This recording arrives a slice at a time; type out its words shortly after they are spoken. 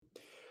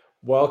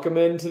Welcome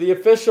into the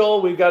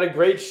official. We've got a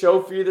great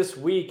show for you this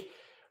week,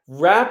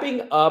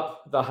 wrapping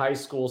up the high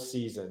school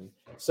season.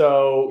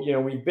 So,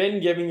 we've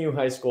been giving you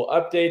high school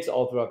updates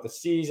all throughout the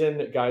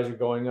season. Guys are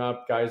going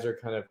up, guys are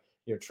kind of,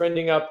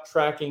 trending up,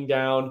 tracking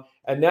down.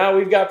 And now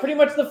we've got pretty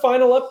much the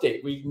final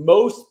update.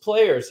 Most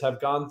players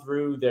have gone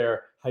through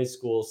their high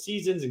school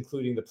seasons,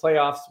 including the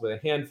playoffs with a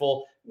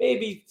handful,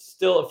 maybe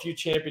still a few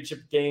championship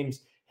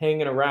games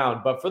hanging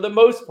around. But for the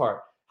most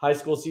part, high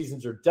school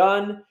seasons are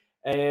done.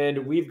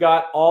 And we've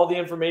got all the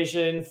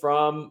information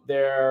from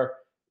their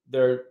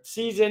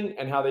season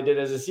and how they did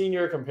as a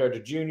senior compared to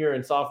junior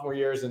and sophomore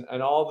years and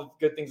all the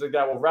good things like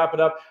that. We'll wrap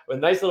it up with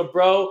a nice little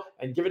bro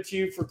and give it to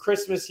you for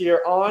Christmas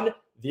here on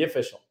The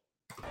Official.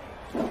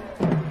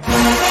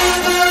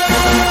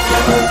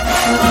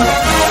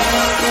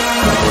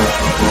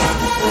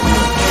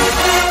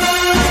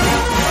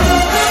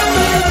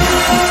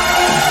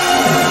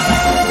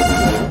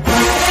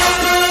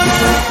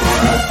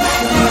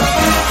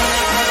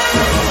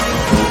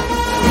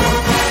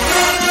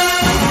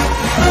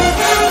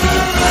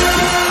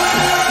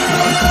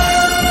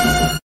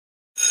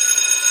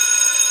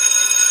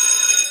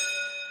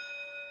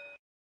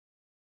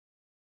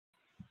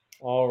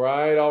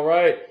 All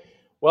right.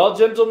 Well,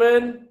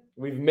 gentlemen,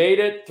 we've made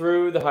it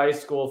through the high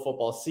school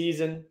football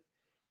season,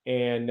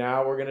 and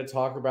now we're going to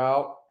talk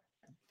about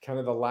kind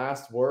of the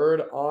last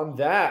word on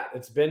that.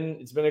 It's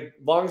been a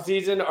long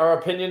season. Our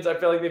opinions, I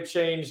feel like they've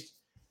changed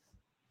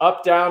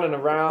up, down, and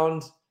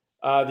around.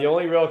 The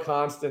only real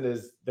constant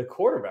is the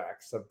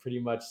quarterbacks have pretty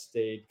much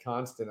stayed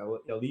constant,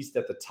 at least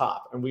at the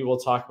top, and we will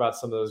talk about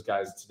some of those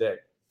guys today.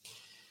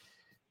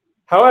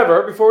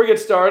 However, before we get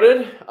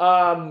started,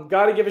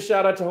 got to give a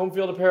shout out to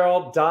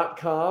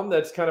homefieldapparel.com.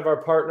 That's kind of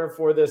our partner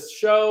for this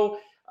show.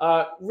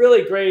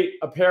 Really great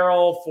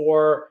apparel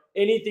for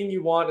anything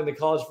you want in the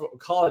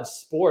college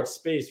sports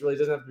space. Really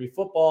doesn't have to be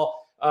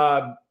football.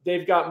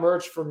 They've got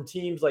merch from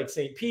teams like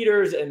St.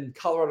 Peter's and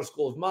Colorado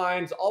School of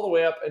Mines, all the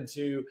way up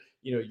into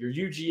your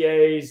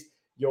UGAs,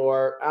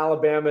 your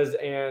Alabamas,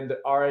 and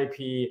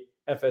RIP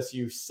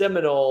FSU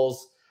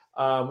Seminoles.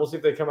 We'll see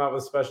if they come out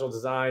with a special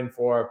design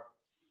for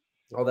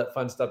all that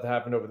fun stuff that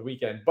happened over the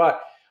weekend.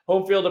 But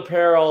Home Field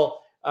Apparel,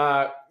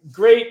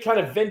 great kind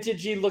of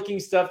vintagey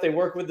looking stuff. They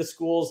work with the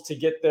schools to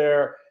get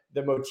the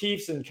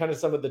motifs and kind of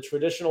some of the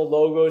traditional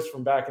logos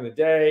from back in the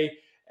day.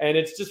 And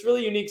it's just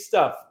really unique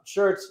stuff.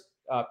 Shirts,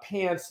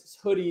 pants,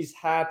 hoodies,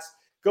 hats.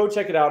 Go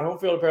check it out,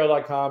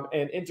 homefieldapparel.com,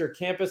 and enter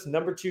campus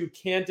number 2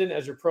 Canton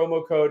as your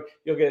promo code.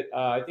 You'll get,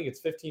 I think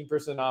it's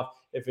 15% off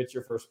if it's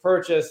your first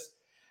purchase.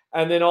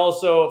 And then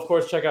also, of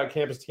course, check out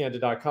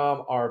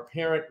campuscanton.com, our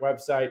parent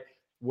website,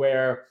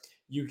 where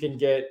you can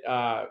get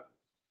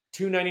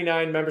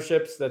 $2.99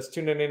 memberships. That's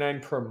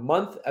 $2.99 per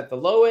month at the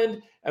low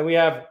end. And we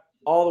have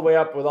all the way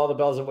up with all the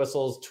bells and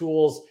whistles,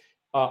 tools,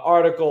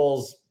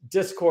 articles,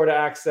 Discord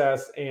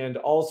access, and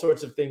all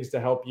sorts of things to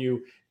help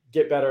you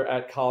get better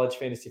at college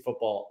fantasy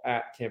football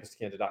at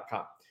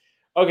campuscanton.com.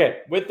 Okay,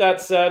 with that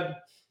said,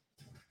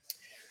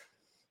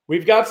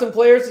 we've got some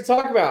players to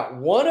talk about,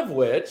 one of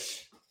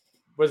which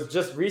was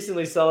just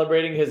recently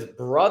celebrating his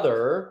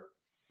brother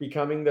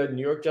becoming the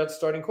New York Jets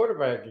starting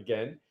quarterback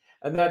again,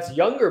 and that's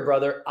younger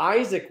brother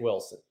Isaac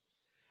Wilson.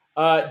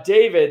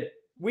 David,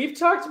 we've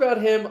talked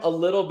about him a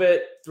little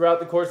bit throughout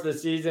the course of the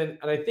season,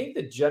 and I think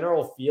the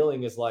general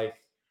feeling is like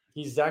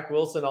he's Zach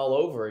Wilson all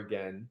over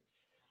again.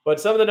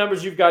 But some of the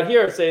numbers you've got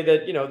here say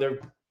that there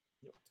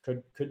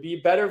could be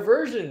a better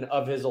version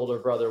of his older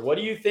brother. What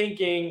are you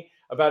thinking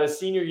about his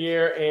senior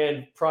year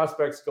and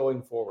prospects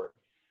going forward?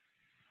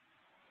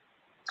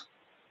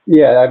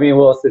 Yeah, I mean,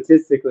 well,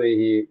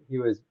 statistically, he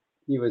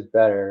was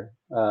better.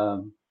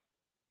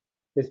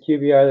 His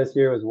QBR this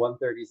year was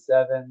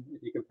 137.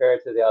 If you compare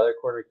it to the other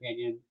Quarter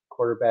Canyon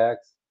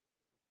quarterbacks,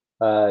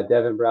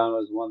 Devin Brown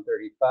was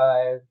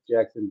 135.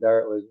 Jackson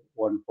Dart was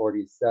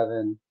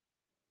 147.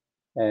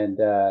 And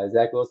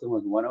Zach Wilson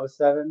was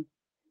 107.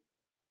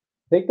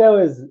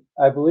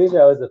 I believe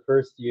that was the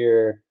first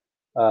year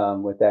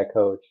with that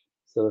coach.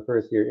 So the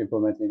first year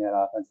implementing that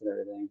offense and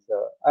everything.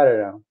 So I don't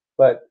know.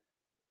 But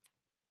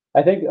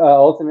I think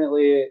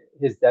ultimately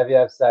his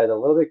Devyev side is a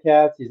little bit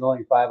capped. He's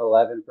only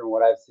 5'11" from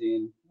what I've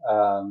seen.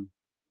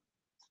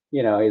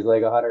 He's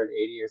like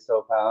 180 or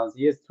so pounds.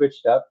 He is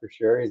twitched up for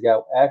sure. He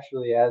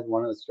has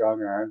one of the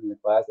stronger arms in the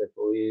class. I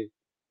believe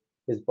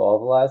his ball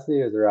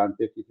velocity was around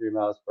 53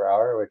 miles per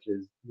hour, which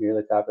is near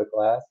the top of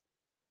class.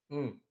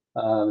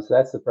 So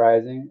that's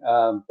surprising.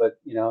 But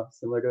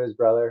similar to his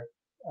brother.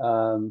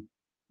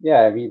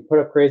 He put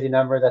up crazy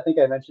numbers. I think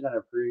I mentioned on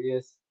a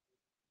previous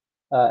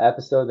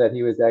episode that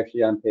he was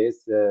actually on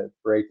pace to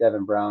break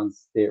Devin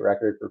Brown's state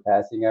record for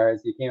passing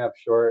yards. He came up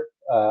short,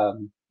 a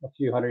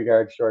few hundred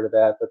yards short of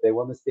that, but they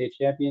won the state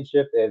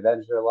championship. They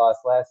avenged their loss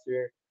last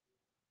year.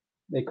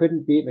 They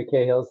couldn't beat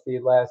McKay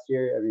Hillstead last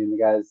year. I mean,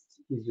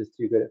 he's just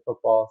too good at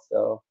football.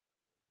 So,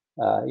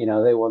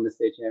 they won the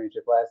state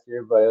championship last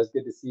year, but it was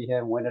good to see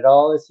him win it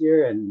all this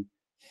year, and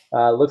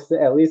looks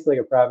at least like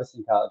a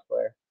promising college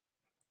player.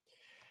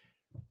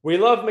 We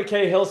love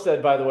McKay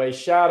Hillstead, by the way.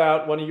 Shout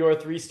out, one of your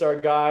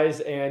 3-star guys,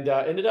 and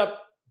ended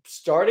up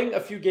starting a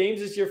few games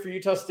this year for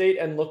Utah State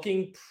and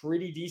looking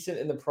pretty decent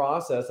in the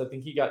process. I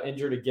think he got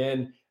injured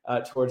again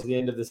towards the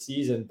end of the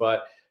season,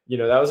 but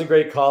that was a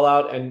great call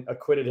out and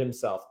acquitted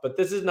himself. But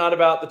this is not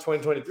about the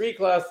 2023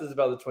 class. This is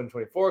about the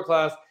 2024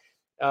 class.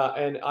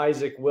 And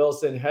Isaac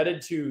Wilson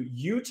headed to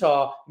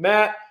Utah.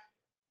 Matt,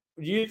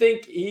 do you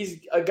think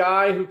he's a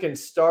guy who can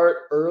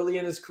start early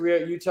in his career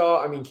at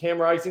Utah? I mean, Cam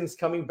Rising's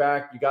coming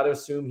back. You got to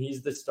assume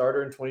he's the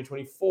starter in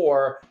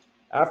 2024.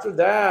 After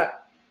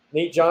that,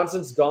 Nate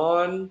Johnson's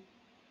gone.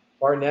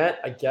 Barnett,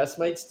 I guess,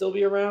 might still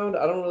be around.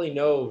 I don't really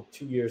know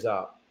 2 years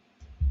out.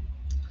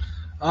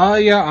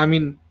 Yeah, I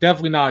mean,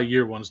 definitely not a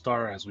year one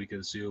starter, as we could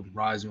assume.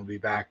 Rising will be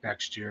back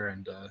next year,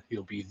 and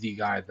he'll be the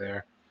guy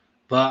there.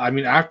 But, I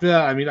mean, after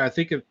that, I mean, I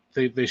think if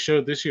they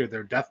showed this year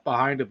their depth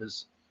behind him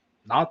is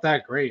not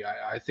that great.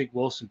 I think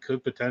Wilson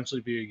could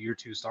potentially be a year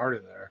two starter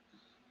there.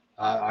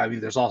 I mean,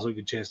 there's also a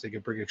good chance they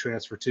could bring a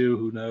transfer too.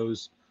 Who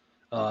knows?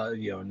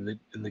 In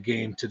the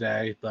game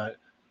today, but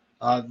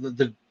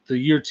the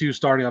year two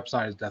starting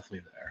upside is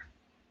definitely there.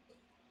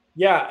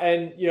 Yeah,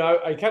 and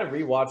I kind of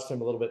rewatched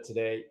him a little bit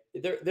today.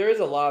 There is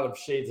a lot of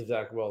shades of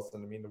Zach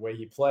Wilson. I mean, the way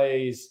he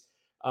plays,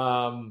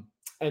 and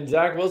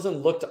Zach Wilson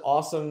looked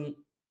awesome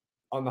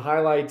on the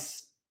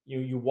highlights.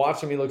 You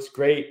watch him; he looks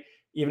great,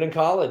 even in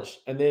college.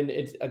 And then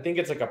I think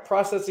it's like a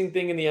processing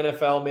thing in the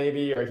NFL,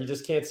 maybe, or he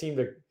just can't seem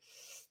to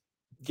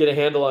get a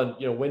handle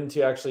on when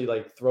to actually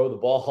like throw the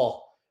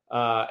ball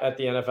at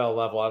the NFL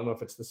level. I don't know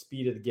if it's the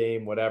speed of the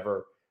game,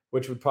 whatever,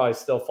 which would probably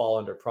still fall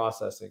under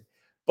processing.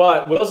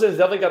 But Wilson has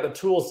definitely got the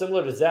tools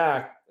similar to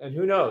Zach, and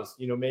who knows?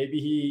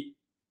 Maybe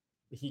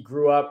he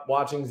grew up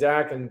watching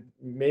Zach, and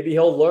maybe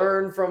he'll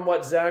learn from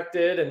what Zach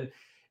did and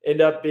end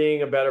up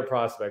being a better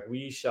prospect.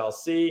 We shall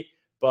see.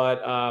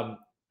 But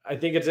I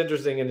think it's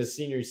interesting, and his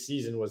senior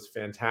season was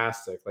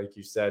fantastic, like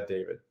you said,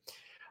 David.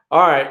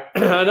 All right,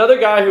 another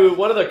guy who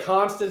one of the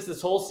constants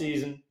this whole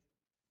season.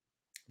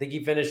 I think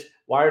he finished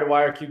wire to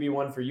wire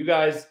QB1 for you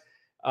guys.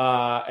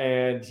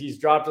 And he's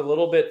dropped a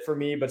little bit for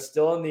me, but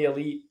still in the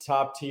elite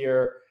top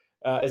tier.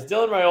 Is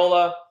Dylan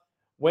Raiola.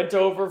 Went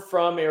over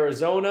from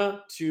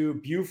Arizona to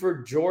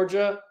Buford,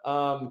 Georgia,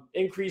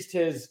 increased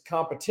his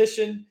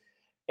competition,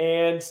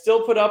 and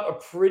still put up a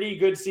pretty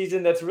good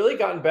season that's really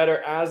gotten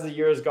better as the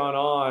year has gone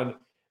on.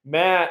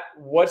 Matt,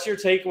 what's your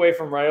takeaway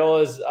from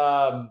Raiola's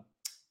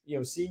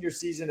senior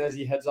season as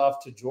he heads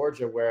off to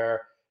Georgia,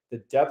 where the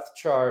depth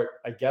chart,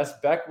 I guess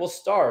Beck will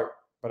start,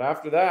 but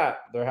after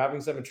that, they're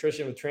having some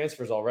attrition with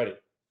transfers already.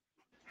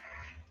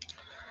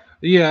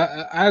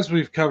 Yeah, as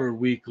we've covered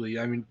weekly,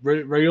 I mean,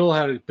 Raiola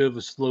had a bit of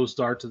a slow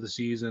start to the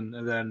season,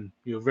 and then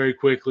very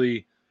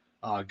quickly,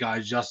 got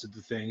adjusted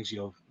to things.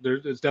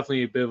 There's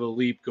definitely a bit of a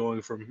leap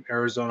going from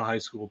Arizona high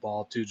school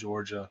ball to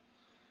Georgia.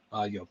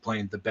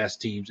 Playing the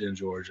best teams in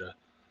Georgia.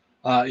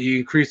 He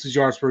increased his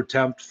yards per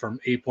attempt from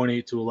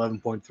 8.8 to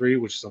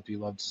 11.3, which is something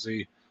you love to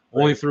see.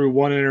 Right. Only threw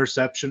one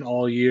interception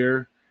all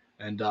year,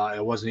 and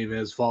it wasn't even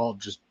his fault.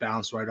 Just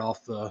bounced right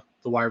off the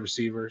wide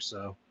receiver.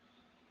 So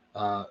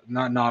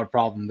not a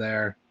problem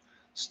there.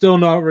 Still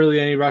not really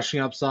any rushing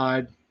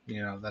upside.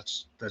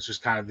 That's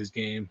just kind of his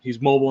game. He's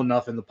mobile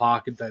enough in the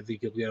pocket that I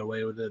think he'll get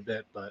away with it a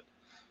bit, but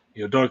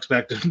don't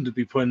expect him to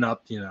be putting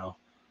up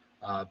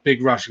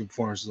big rushing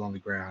performances on the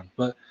ground.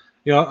 But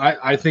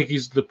I think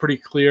he's the pretty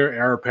clear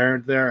heir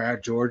apparent there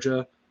at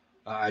Georgia.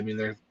 I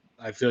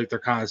feel like they're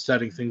kind of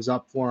setting things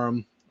up for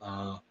him.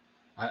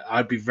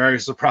 I'd be very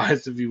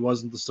surprised if he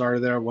wasn't the starter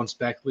there once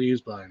Beck leaves,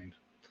 but I mean,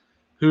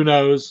 who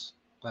knows?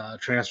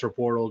 Transfer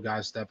portal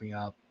guys stepping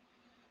up.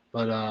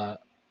 But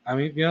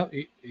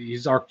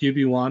he's our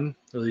QB1,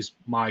 or at least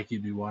my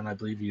QB1. I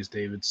believe he is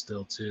David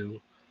still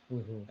too.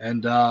 Mm-hmm.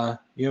 And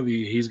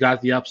he's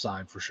got the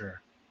upside for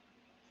sure.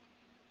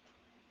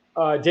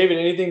 David,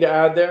 anything to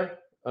add there?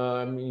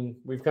 I mean,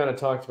 we've kind of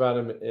talked about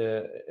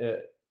him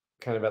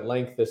kind of at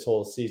length this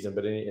whole season,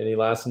 but any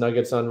last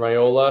nuggets on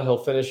Raiola? He'll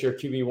finish your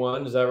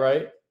QB1, is that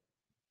right?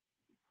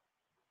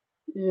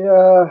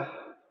 Yeah,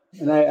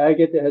 and I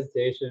get the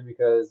hesitation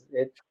because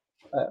it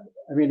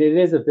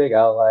is a big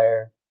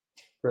outlier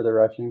for the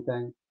rushing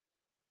thing.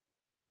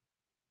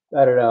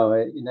 I don't know.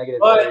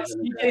 Negative. But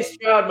CJ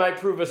Stroud might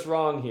prove us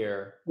wrong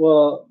here.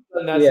 Well,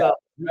 yeah,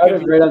 I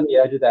was right on the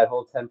edge of that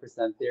whole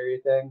 10%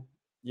 theory thing.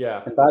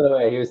 Yeah. And by the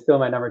way, he was still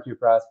my number 2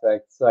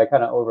 prospect, so I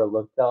kind of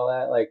overlooked all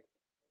that. Like,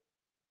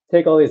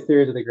 take all these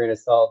theories with a grain of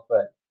salt,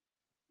 but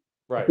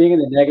being in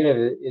the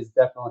negative is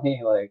definitely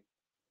like,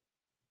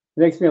 it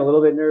makes me a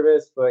little bit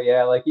nervous. But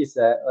yeah, like you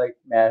said, like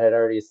Matt had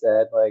already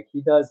said, like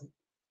he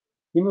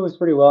moves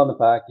pretty well in the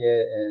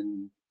pocket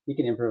and he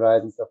can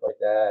improvise and stuff like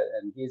that.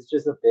 And he's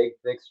just a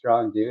big,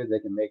 strong dude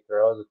that can make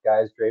throws with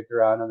guys draped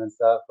around him and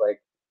stuff.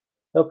 Like,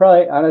 he'll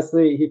probably,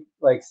 honestly,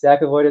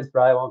 sack avoidance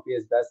probably won't be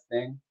his best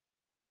thing.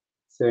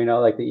 So,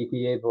 like the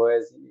EPA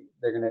boys,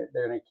 they're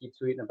gonna keep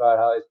tweeting about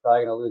how he's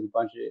probably gonna lose a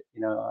bunch of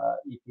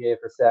EPA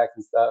for sacks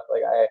and stuff.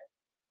 Like,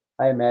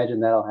 I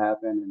imagine that'll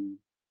happen.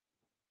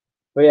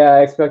 But yeah,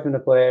 I expect him to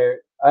play.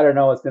 I don't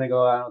know what's gonna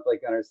go on with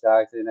like Gunnar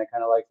Stockton. I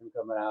kind of like him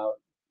coming out,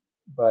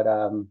 but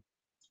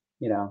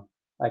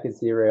I can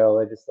see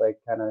Raiola just like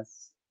kind of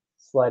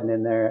sliding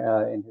in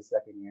there in his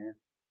second year.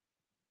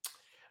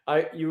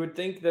 You would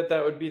think that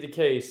would be the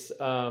case.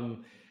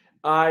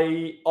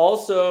 I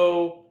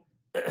also,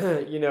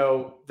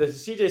 the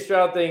CJ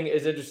Stroud thing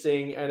is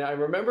interesting, and I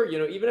remember,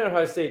 even at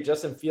Ohio State,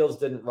 Justin Fields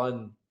didn't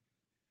run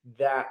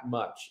that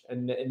much,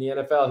 and in the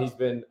NFL, he's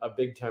been a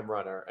big time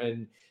runner,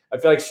 and I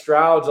feel like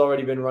Stroud's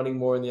already been running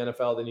more in the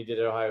NFL than he did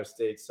at Ohio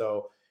State.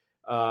 So,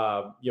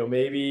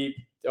 maybe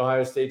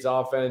Ohio State's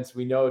offense,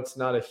 we know it's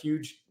not a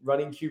huge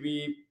running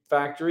QB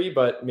factory,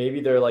 but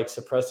maybe they're like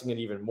suppressing it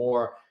even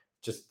more,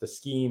 just the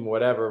scheme,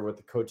 whatever, what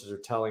the coaches are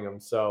telling them.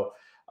 So,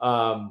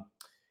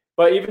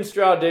 but even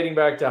Stroud dating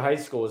back to high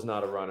school is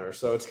not a runner.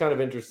 So it's kind of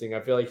interesting.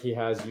 I feel like he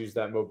has used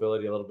that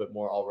mobility a little bit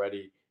more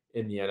already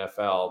in the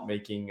NFL,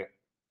 making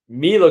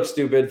me look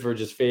stupid for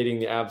just fading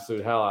the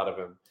absolute hell out of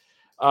him.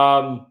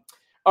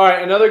 All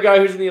right, another guy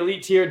who's in the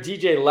elite tier,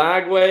 DJ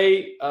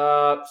Lagway,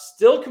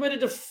 still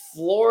committed to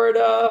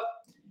Florida.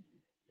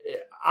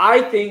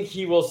 I think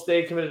he will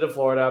stay committed to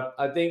Florida.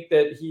 I think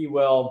that he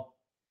will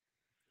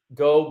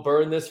go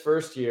burn this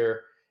first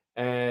year,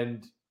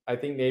 and I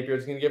think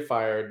Napier's going to get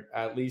fired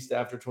at least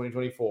after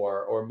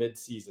 2024 or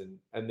mid-season.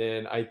 And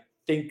then I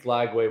think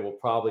Lagway will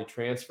probably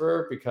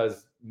transfer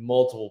because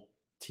multiple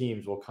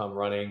teams will come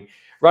running.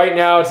 Right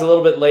now, it's a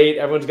little bit late.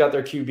 Everyone's got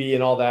their QB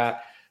and all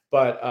that.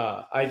 But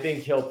I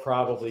think he'll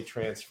probably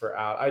transfer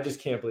out. I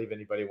just can't believe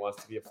anybody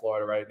wants to be at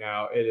Florida right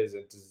now. It is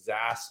a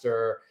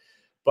disaster.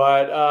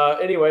 But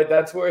anyway,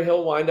 that's where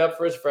he'll wind up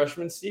for his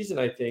freshman season,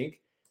 I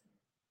think.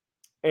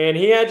 And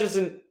he had just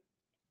an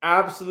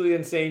absolutely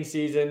insane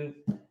season.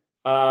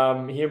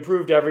 He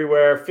improved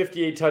everywhere.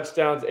 58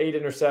 touchdowns, 8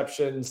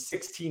 interceptions,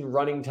 16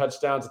 running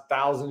touchdowns,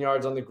 1,000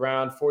 yards on the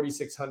ground,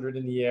 4,600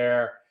 in the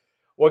air.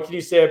 What can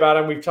you say about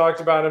him? We've talked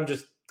about him,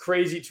 just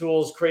crazy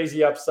tools,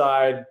 crazy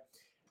upside.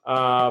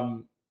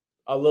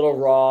 A little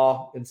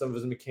raw in some of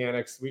his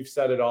mechanics. We've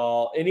said it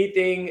all.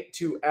 Anything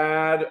to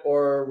add,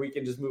 or we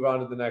can just move on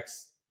to the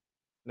next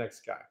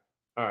guy?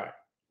 All right.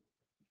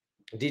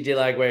 DJ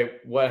Lagway,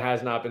 what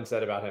has not been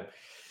said about him?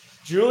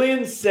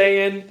 Julian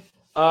Sayin,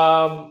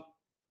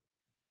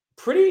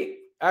 pretty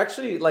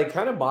actually like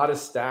kind of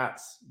modest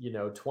stats,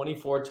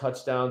 24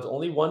 touchdowns,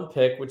 only 1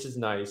 pick, which is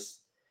nice.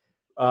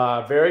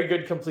 Very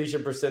good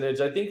completion percentage.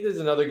 I think there's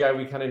another guy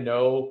we kind of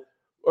know,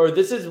 or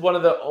this is one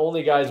of the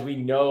only guys we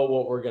know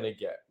what we're going to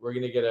get. We're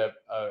going to get a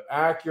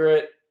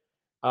accurate,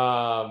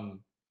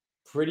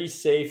 pretty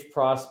safe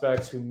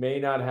prospects who may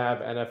not have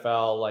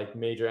NFL, like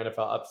major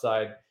NFL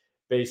upside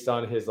based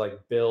on his like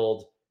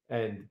build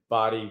and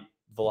body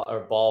or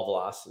ball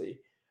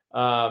velocity.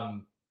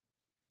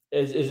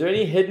 Is there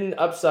any hidden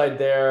upside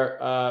there,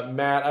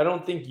 Matt? I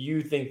don't think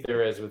you think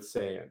there is with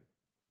Sayin.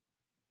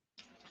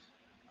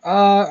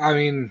 I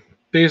mean,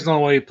 based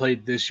on what he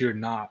played this year,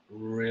 not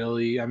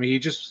really. I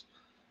mean,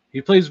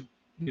 he plays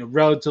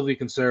relatively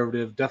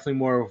conservative, definitely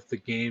more of the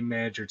game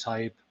manager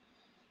type.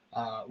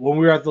 When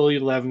we were at the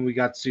Elite 11, we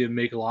got to see him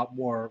make a lot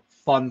more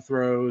fun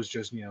throws,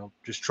 just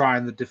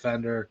trying the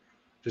defender,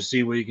 just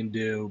see what he can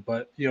do.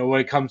 But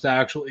when it comes to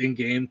actual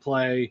in-game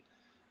play,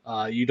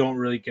 you don't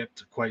really get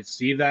to quite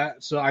see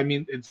that. So I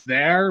mean, it's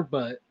there,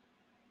 but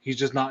he's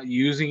just not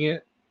using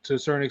it to a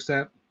certain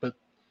extent. But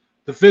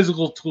the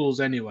physical tools,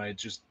 anyway,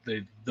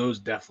 those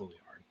definitely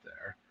aren't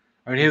there.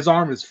 I mean, his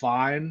arm is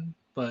fine,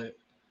 but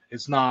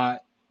it's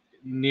not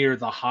near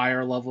the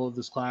higher level of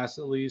this class,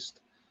 at least.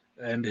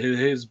 And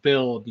his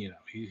build,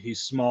 he's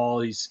small,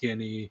 he's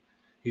skinny,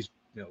 he's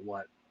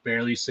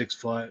barely 6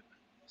 foot.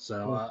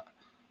 So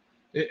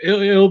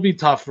it'll be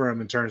tough for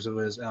him in terms of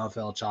his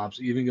NFL chops,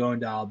 even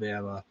going to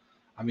Alabama.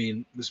 I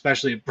mean,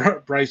 especially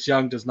if Bryce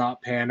Young does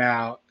not pan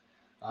out.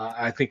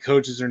 I think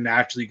coaches are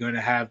naturally going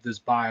to have this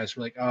bias.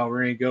 We're like, oh,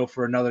 we're going to go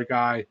for another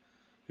guy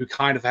who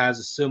kind of has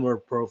a similar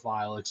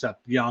profile,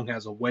 except Young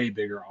has a way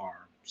bigger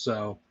arm.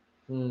 So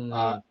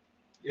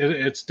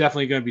it's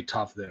definitely going to be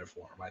tough there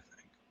for him, I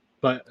think.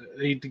 But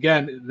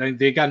again,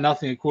 they got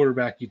nothing at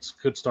quarterback. He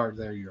could start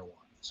there year 1.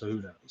 So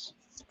who knows?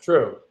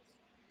 True.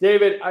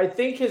 David, I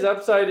think his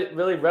upside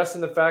really rests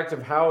in the fact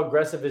of how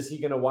aggressive is he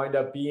going to wind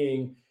up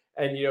being,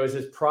 and is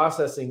his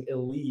processing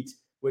elite,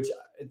 which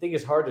I think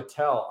is hard to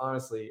tell,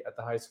 honestly, at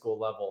the high school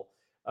level.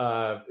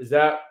 Is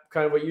that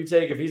kind of what you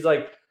take? If he's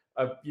like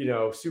a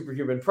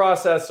superhuman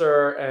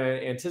processor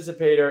and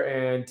anticipator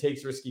and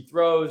takes risky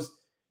throws,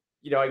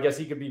 I guess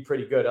he could be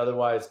pretty good.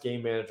 Otherwise,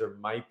 game manager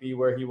might be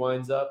where he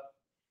winds up.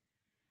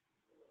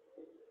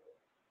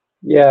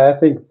 Yeah, I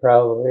think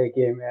probably a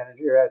game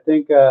manager. I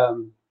think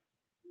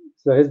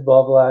so his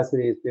ball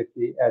velocity is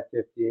 50 at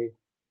 50.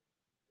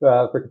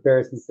 For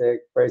comparison's sake,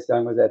 Bryce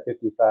Young was at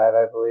 55,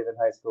 I believe, in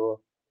high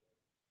school.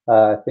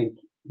 I think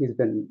he's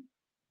been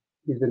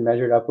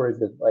measured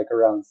upwards of like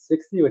around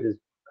 60, which is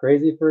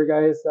crazy for a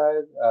guy his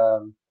size.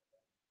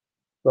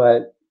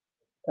 But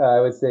I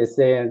would say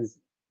Sayin's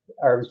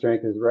arm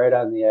strength is right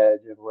on the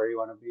edge of where you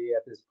want to be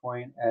at this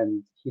point,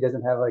 and he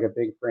doesn't have like a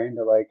big frame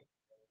to like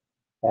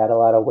add a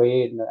lot of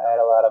weight and add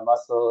a lot of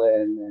muscle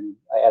and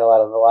add a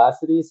lot of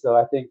velocity. So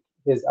I think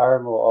his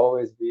arm will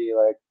always be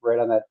like right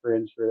on that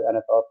fringe for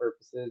NFL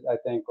purposes. I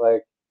think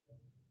like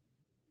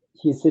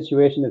he's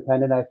situation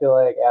dependent. I feel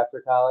like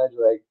after college,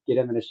 like get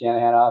him in a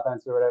Shanahan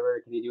offense or whatever.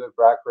 Can he do what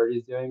Brock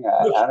Purdy's doing?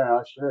 I don't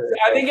know. Sure.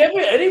 I think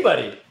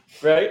anybody,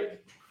 right?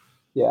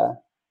 Yeah,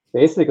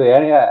 basically,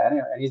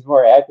 and he's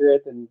more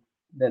accurate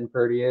than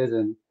Purdy is,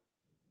 and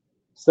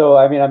so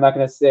I mean, I'm not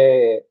gonna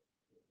say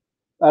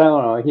I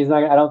don't know. He's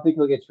not. I don't think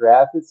he'll get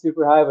drafted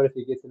super high, but if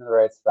he gets into the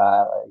right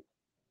spot, like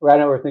well, I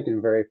know we're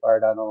thinking very far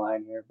down the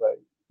line here, but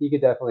he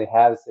could definitely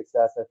have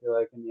success. I feel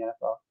like in the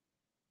NFL.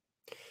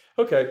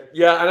 Okay,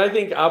 yeah, and I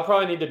think I'll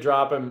probably need to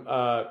drop him.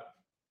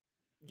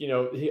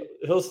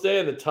 He'll stay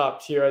in the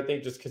top tier, I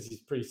think, just because he's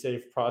pretty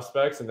safe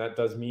prospects, and that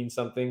does mean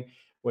something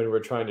when we're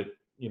trying to,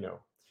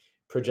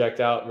 project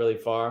out really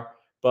far.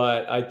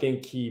 But I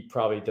think he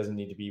probably doesn't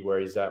need to be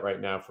where he's at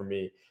right now for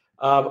me.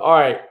 All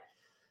right,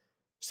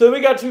 so we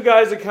got two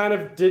guys that kind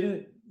of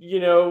didn't,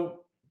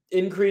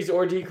 increase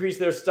or decrease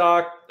their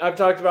stock. I've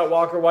talked about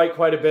Walker White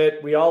quite a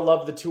bit. We all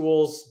love the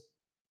tools.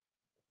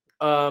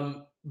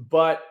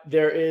 But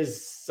there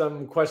is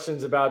some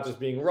questions about just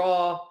being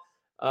raw.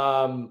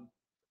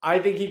 I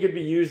think he could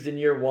be used in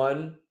year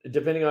one,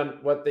 depending on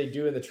what they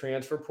do in the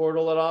transfer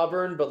portal at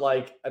Auburn. But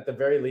like at the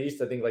very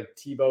least, I think like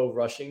Tebow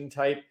rushing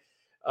type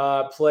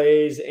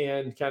plays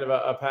and kind of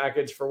a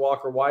package for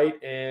Walker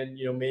White, and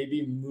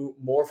maybe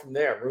more from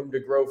there, room to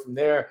grow from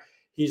there.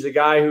 He's a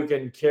guy who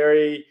can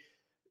carry.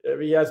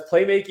 He has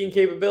playmaking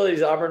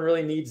capabilities. Auburn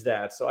really needs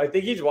that. So I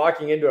think he's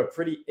walking into a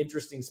pretty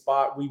interesting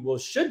spot.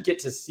 Should get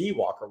to see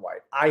Walker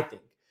White, I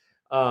think,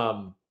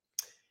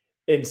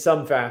 in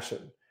some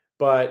fashion.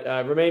 But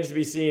remains to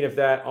be seen if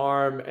that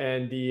arm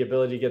and the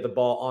ability to get the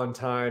ball on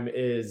time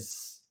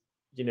is,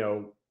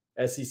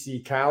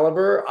 SEC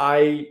caliber.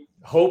 I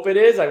hope it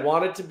is. I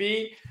want it to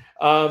be.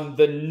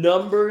 The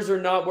numbers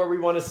are not where we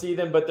want to see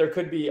them, but there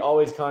could be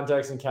always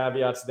context and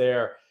caveats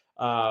there.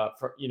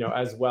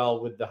 As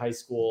well with the high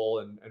school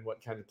and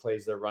what kind of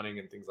plays they're running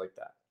and things like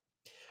that.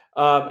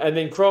 And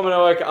then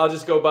Kromanoic, I'll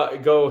just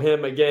go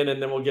him again,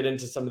 and then we'll get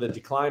into some of the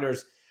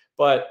decliners.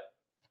 But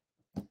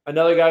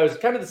another guy who's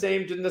kind of the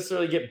same, didn't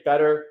necessarily get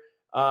better.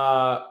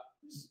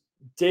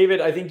 David,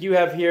 I think you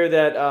have here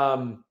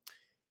that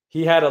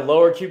he had a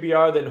lower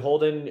QBR than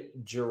Holden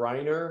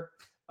Geriner,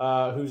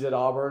 who's at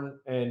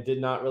Auburn and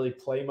did not really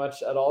play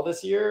much at all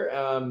this year.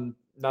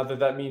 Not that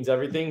that means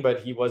everything,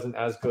 but he wasn't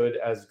as good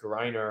as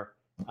Griner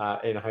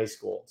in high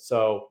school.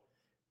 So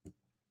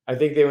I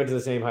think they went to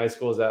the same high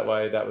school. Is that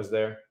why that was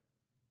there?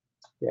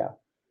 Yeah.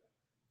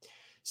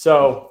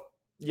 So,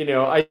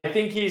 I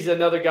think he's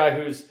another guy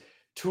whose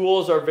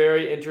tools are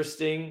very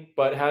interesting,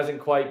 but hasn't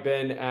quite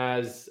been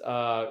as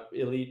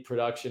elite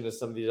production as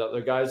some of these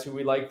other guys who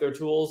we like their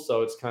tools.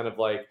 So it's kind of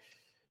like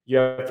you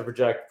have to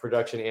project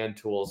production and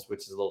tools,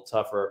 which is a little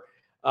tougher.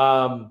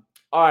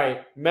 All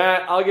right,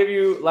 Matt, I'll give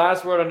you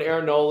last word on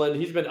Aaron Noland.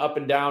 He's been up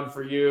and down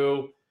for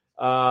you.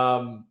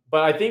 But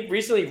I think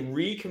recently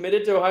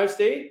recommitted to Ohio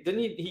State. Didn't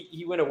he?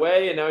 He went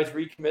away and now he's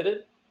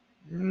recommitted?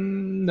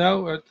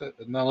 No,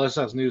 unless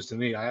that's news to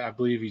me. I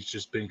believe he's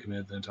just been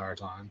committed the entire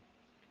time.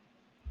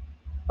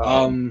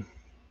 But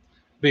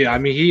yeah, I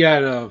mean, he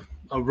had a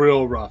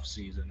real rough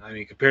season. I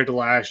mean, compared to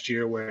last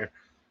year where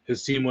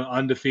his team went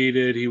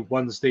undefeated, he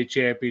won the state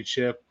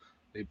championship,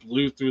 they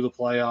blew through the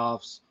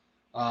playoffs.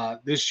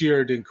 This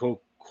year didn't go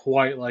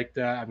quite like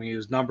that. I mean,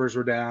 his numbers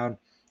were down,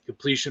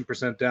 completion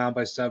percent down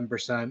by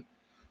 7%,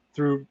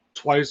 threw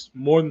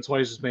more than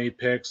twice as many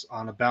picks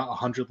on about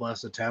 100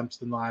 less attempts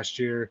than last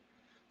year.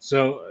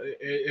 So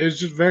it was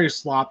just very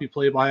sloppy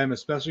play by him,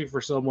 especially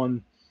for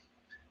someone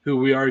who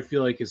we already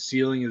feel like his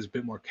ceiling is a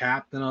bit more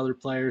capped than other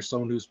players,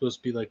 someone who's supposed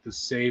to be like the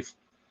safe,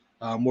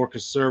 more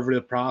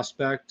conservative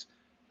prospect.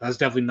 That's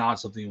definitely not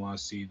something you want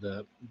to see,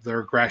 the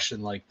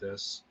regression like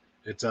this.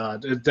 It's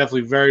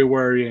definitely very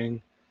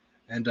worrying.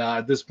 And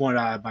at this point,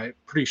 I have my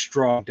pretty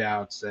strong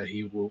doubts that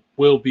he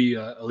will be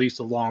at least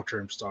a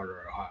long-term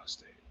starter at Ohio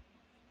State.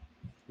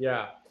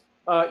 Yeah,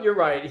 you're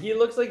right. He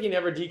looks like he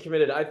never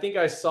decommitted. I think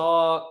I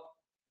saw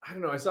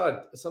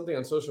something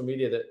on social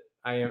media that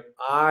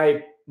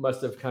I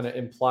must have kind of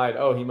implied,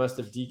 oh, he must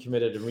have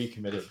decommitted and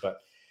recommitted, but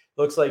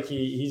looks like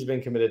he's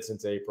been committed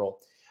since April.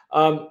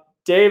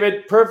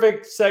 David,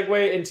 perfect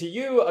segue into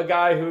you, a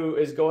guy who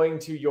is going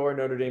to your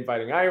Notre Dame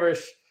Fighting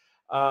Irish.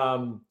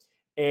 And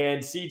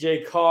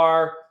CJ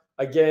Carr,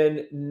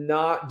 again,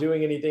 not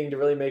doing anything to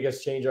really make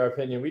us change our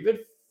opinion. We've been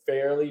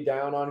fairly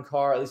down on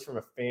Carr, at least from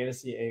a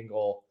fantasy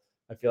angle,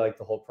 I feel like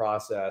the whole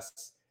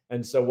process.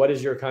 And so what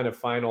is your kind of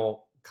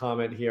final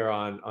comment here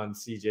on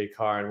CJ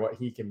Carr and what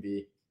he can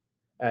be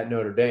at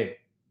Notre Dame?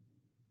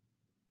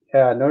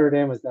 Yeah, Notre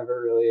Dame was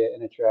never really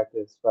an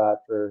attractive spot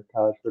for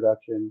college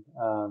production.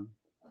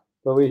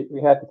 But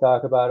we had to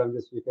talk about him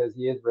just because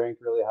he is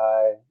ranked really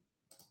high.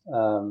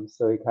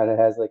 So he kind of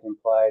has like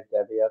implied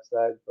Debbie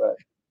upside, but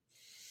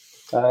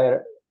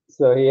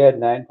so he had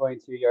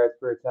 9.2 yards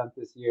per attempt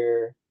this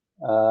year,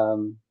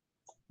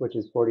 which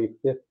is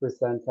 45th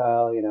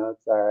percentile.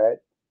 It's all right.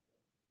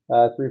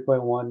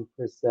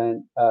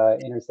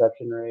 3.1%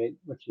 interception rate,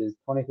 which is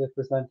 25th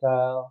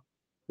percentile.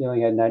 He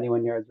only had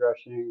 91 yards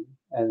rushing,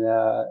 and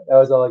that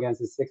was all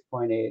against a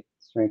 6.8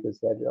 strength of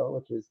schedule,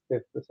 which is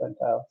 5th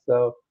percentile.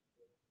 So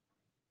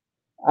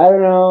I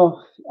don't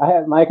know.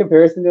 My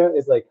comparison to it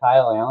is like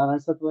Kyle Allen or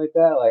something like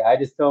that. Like I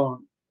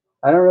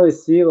don't really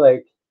see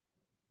like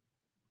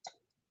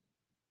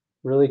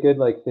really good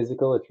like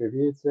physical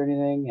attributes or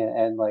anything,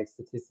 and like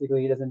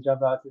statistically he doesn't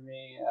jump out to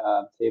me.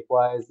 Tape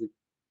wise,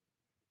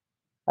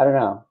 I don't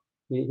know.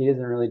 He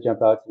doesn't really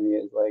jump out to me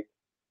as like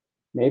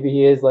maybe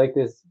he is like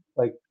this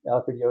like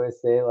Alfred you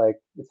always say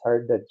like it's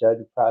hard to judge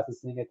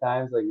processing at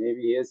times. Like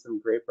maybe he is some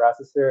great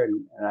processor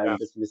and I'm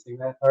just missing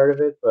that part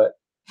of it. But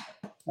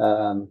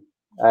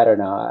I don't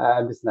know.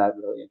 I'm just not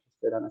really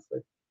interested, honestly.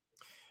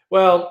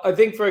 Well, I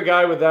think for a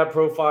guy with that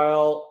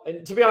profile,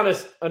 and to be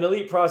honest, an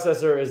elite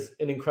processor is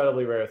an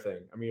incredibly rare thing.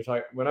 I mean,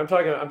 I'm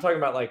talking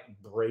about like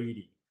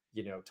Brady.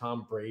 You know,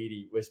 Tom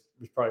Brady was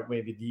probably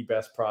maybe the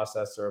best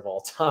processor of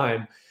all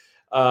time.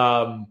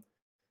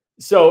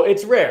 So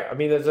it's rare. I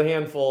mean, there's a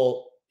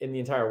handful in the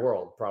entire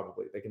world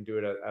probably they can do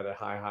it at a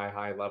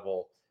high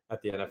level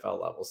at the NFL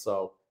level.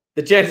 So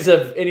the chances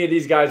of any of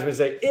these guys would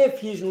say if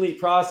he's an elite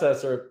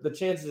processor, the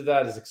chances of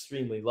that is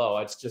extremely low.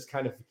 It's just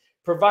kind of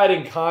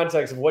providing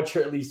context of what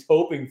you're at least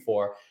hoping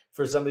for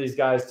some of these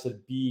guys to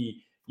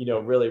be, you know,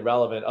 really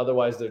relevant.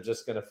 Otherwise, they're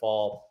just going to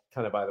fall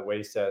kind of by the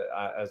wayside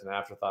as an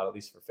afterthought, at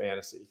least for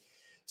fantasy.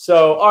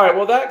 So, all right,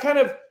 well, that kind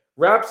of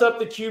wraps up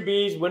the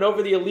QBs. Went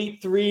over the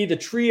Elite Three, the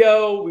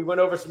trio. We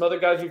went over some other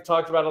guys we've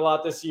talked about a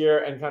lot this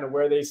year and kind of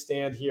where they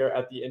stand here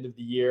at the end of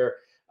the year.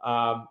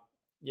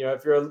 You know,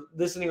 if you're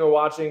listening or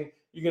watching,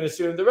 you can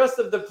assume the rest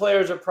of the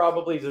players are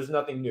probably, there's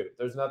nothing new.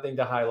 There's nothing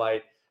to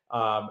highlight.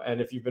 And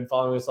if you've been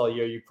following us all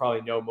year, you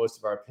probably know most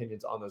of our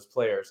opinions on those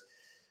players.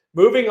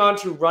 Moving on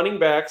to running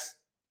backs,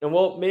 and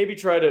we'll maybe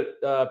try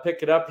to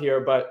pick it up here,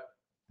 but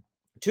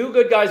two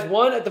good guys.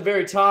 One at the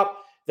very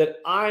top that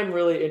I'm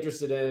really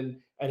interested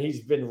in, and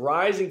he's been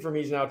rising for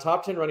me. He's now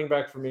top 10 running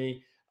back for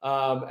me.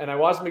 And I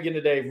watched him again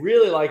today.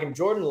 Really like him.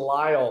 Jordan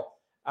Lyle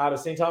out of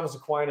St. Thomas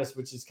Aquinas,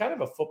 which is kind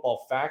of a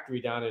football factory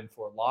down in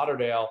Fort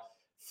Lauderdale,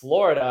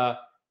 Florida.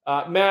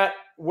 Matt,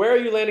 where are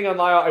you landing on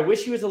Lyle? I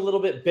wish he was a little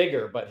bit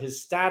bigger, but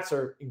his stats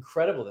are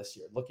incredible this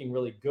year, looking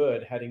really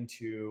good heading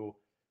to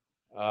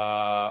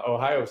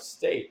Ohio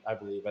State, I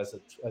believe, as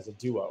a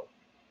duo.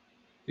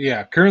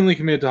 Yeah, currently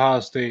committed to Ohio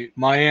State.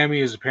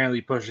 Miami is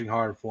apparently pushing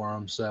hard for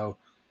him, so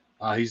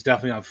he's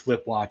definitely on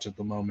flip watch at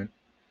the moment.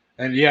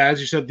 And yeah, as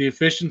you said, the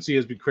efficiency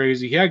has been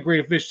crazy. He had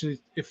great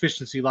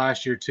efficiency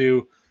last year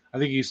too. I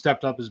think he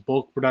stepped up his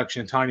bulk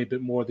production a tiny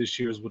bit more this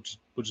year, which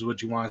is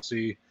what you want to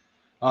see.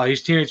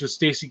 He's teammates with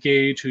Stacey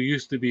Gage, who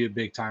used to be a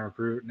big time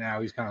recruit.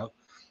 Now he's kind of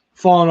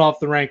fallen off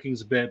the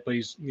rankings a bit, but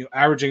he's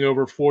averaging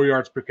over 4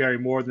 yards per carry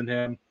more than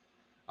him.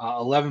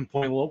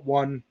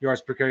 11.1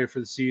 yards per carry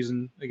for the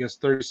season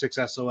against 36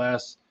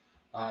 SOS.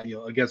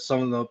 Against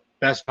some of the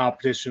best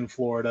competition in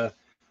Florida.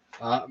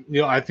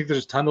 I think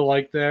there's a ton to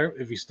like there.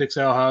 If he sticks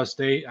at Ohio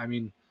State, I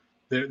mean,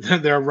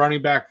 their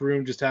running back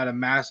room just had a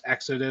mass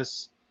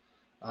exodus.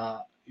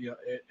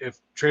 If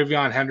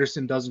Travion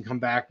Henderson doesn't come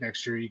back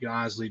next year, you can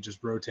honestly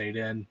just rotate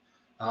in.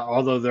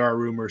 Although there are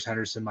rumors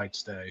Henderson might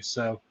stay,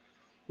 so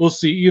we'll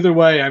see. Either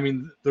way, I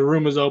mean, the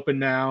room is open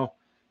now.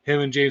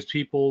 Him and James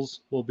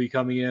Peoples will be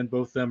coming in.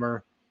 Both of them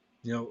are,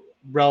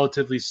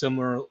 relatively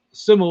similar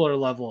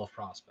level of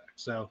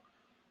prospects. So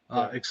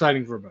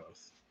exciting for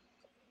both.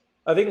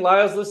 I think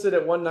Lyle's listed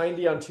at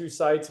 190 on two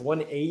sites,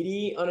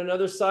 180 on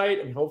another site,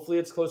 and hopefully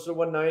it's closer to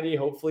 190.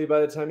 Hopefully by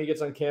the time he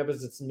gets on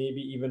campus, it's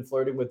maybe even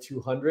flirting with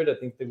 200. I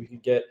think that we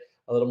could get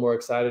a little more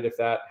excited if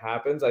that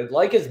happens. I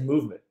like his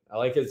movement. I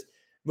like his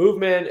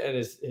movement and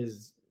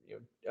his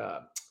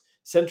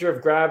center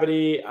of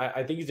gravity.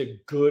 I think he's a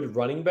good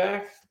running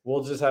back.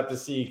 We'll just have to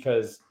see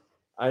because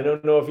I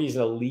don't know if he's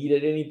an elite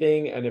at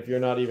anything, and if you're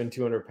not even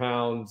 200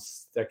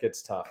 pounds, that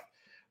gets tough.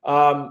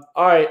 All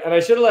right, and I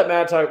should have let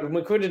Matt talk.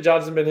 When Quentin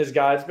Johnston been his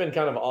guy, it's been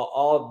kind of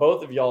all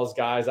both of y'all's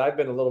guys. I've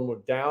been a little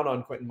more down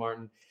on Quentin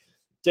Martin.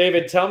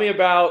 David, tell me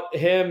about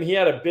him. He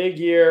had a big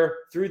year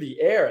through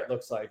the air, it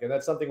looks like, and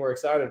that's something we're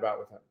excited about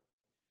with him.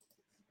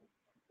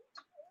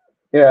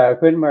 Yeah,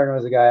 Quentin Martin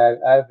was a guy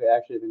I've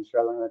actually been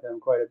struggling with him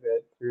quite a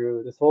bit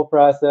through this whole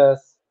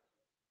process.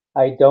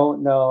 I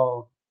don't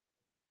know.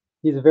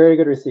 He's a very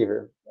good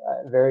receiver.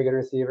 Very good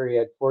receiver. He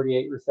had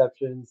 48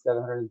 receptions,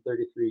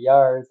 733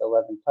 yards,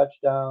 11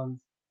 touchdowns.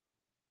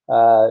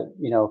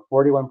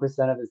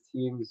 41% of his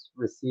team's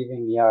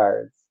receiving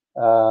yards.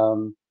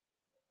 Wow.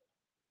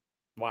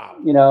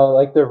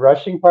 Like the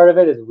rushing part of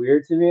it is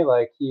weird to me.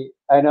 Like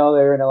I know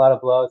they're in a lot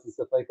of blowouts and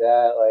stuff like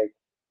that. Like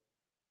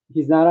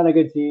he's not on a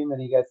good team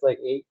and he gets like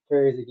 8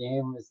 carries a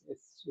game. It's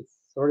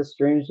sort of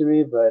strange to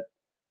me, but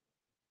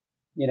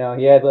he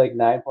had like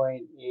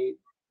 9.8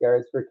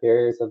 yards per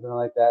carry or something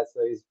like that.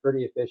 So he's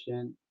pretty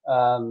efficient.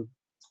 I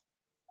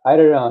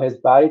don't know. His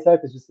body type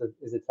is just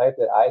is a type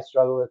that I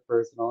struggle with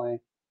personally.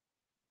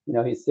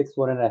 He's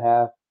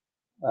 6'1.5",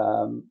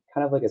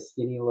 kind of like a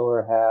skinny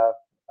lower half.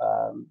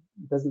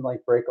 Doesn't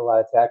like break a lot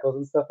of tackles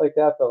and stuff like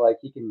that, but like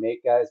he can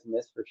make guys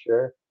miss for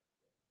sure.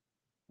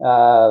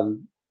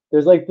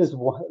 there's like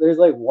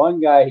one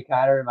guy he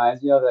kind of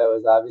reminds me of that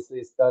was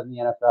obviously a stud in the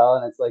NFL,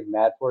 and it's like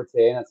Matt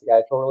Forte, and that's a guy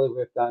I totally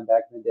whiffed on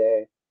back in the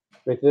day.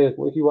 But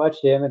if you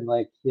watch him and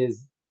like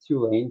his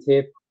Tulane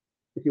tape,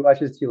 if you watch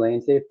his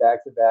Tulane tape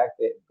back to back,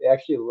 they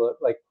actually look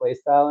like play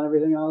style and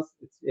everything else.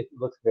 It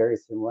looks very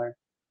similar.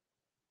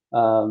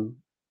 Um,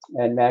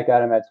 and Matt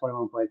got him at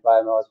 21.5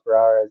 miles per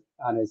hour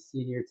on his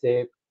senior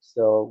tape,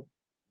 so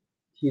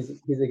he's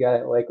a guy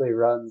that likely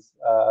runs,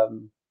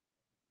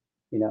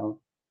 you know,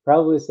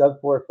 probably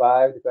sub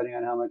 4.5 depending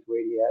on how much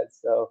weight he had.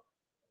 So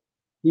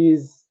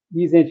he's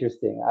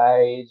interesting.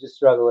 I just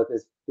struggle with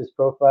his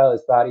profile,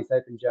 his body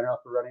type in general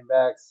for running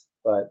backs,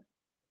 but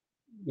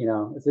you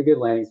know, it's a good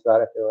landing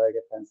spot, I feel like,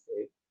 at Penn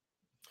State.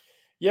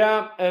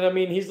 Yeah, and I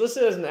mean, he's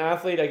listed as an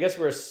athlete. I guess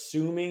we're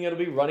assuming it'll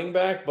be running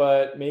back,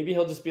 but maybe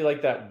he'll just be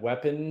like that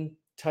weapon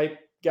type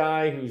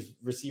guy who's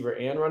receiver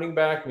and running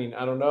back. I mean,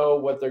 I don't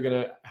know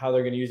how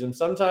they're gonna use him.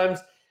 Sometimes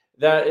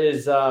that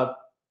is a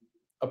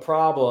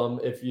problem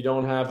if you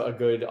don't have a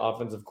good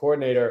offensive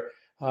coordinator.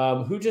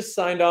 Who just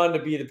signed on to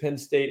be the Penn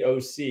State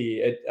OC?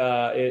 It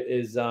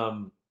is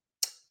oh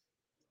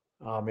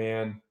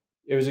man,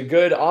 it was a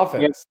good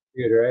offense.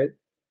 Yeah, good, right?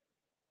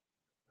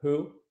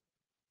 Who?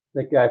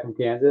 The guy from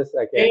Kansas.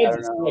 I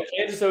don't know. Yeah,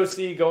 Kansas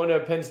OC going to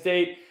Penn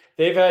State.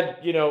 They've had,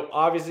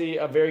 obviously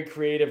a very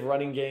creative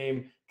running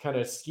game kind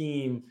of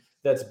scheme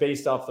that's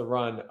based off the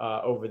run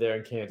over there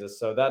in Kansas.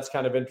 So that's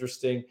kind of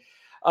interesting.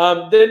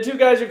 Then two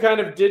guys who kind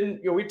of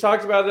didn't, we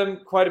talked about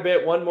them quite a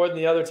bit, one more than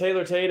the other.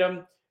 Taylor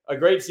Tatum, a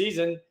great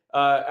season,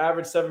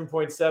 averaged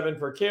 7.7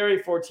 per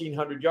carry,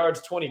 1,400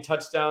 yards, 20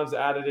 touchdowns,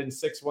 added in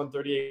 6,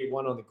 138-1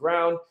 on the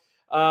ground.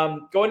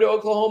 Going to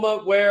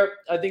Oklahoma, where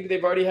I think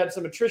they've already had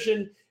some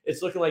attrition.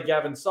 It's looking like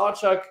Gavin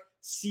Sawchuk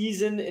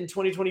season in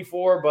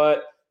 2024,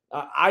 but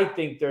I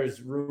think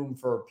there's room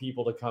for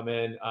people to come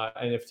in.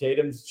 And if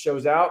Tatum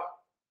shows out,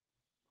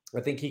 I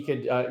think he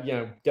could,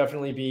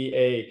 definitely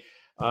be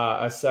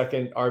a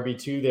second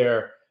RB2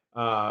 there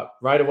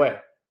right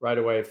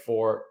away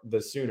for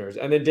the Sooners.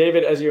 And then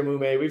David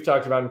Eziomume, we've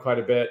talked about him quite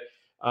a bit.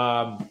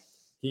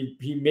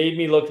 He made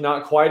me look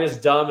not quite as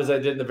dumb as I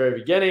did in the very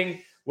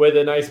beginning, with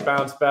a nice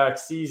bounce back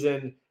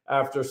season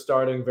after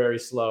starting very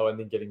slow and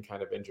then getting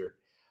kind of injured.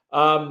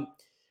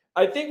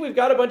 I think we've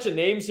got a bunch of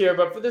names here,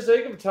 but for the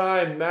sake of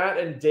time, Matt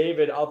and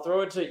David, I'll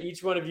throw it to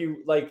each one of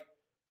you. Like,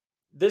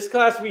 this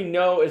class we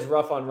know is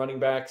rough on running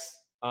backs.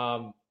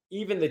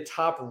 Even the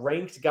top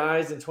ranked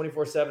guys in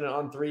 24/7 and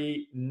on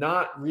 3,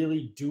 not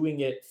really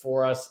doing it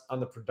for us on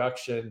the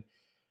production.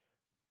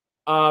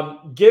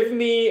 Give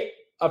me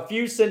a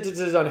few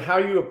sentences on how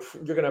you're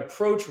going to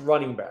approach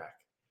running back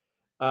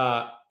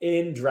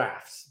in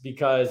drafts,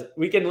 because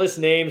we can list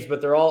names,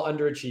 but they're all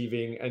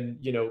underachieving, and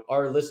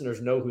our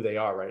listeners know who they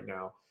are right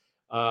now.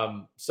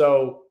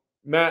 So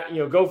Matt,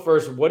 go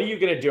first. What are you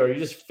going to do? Are you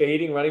just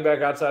fading running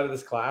back outside of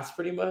this class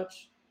pretty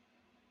much?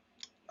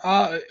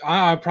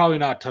 I'm probably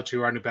not touching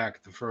running back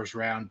at the first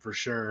round for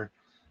sure.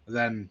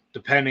 Then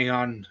depending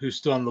on who's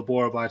still on the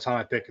board by the time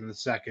I pick in the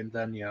second,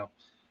 then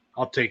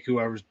I'll take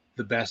whoever's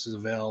the best is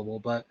available.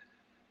 But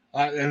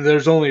and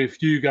there's only a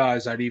few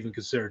guys I'd even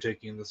consider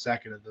taking in the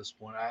second at this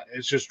point.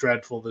 It's just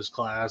dreadful, this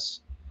class.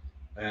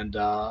 And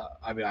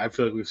I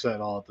feel like we've said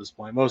it all at this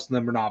point. Most of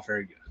them are not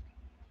very good.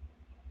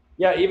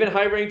 Yeah, even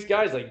high-ranked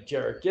guys like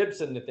Jarrett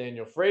Gibson,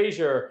 Nathaniel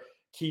Frazier,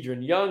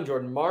 Keedron Young,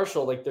 Jordan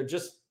Marshall, like they're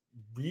just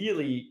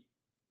really,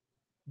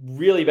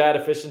 really bad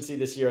efficiency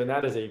this year, and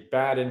that is a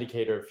bad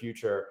indicator of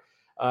future.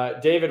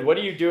 David, what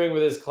are you doing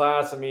with this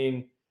class? I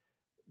mean,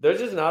 there's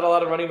just not a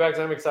lot of running backs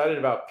I'm excited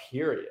about,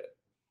 period.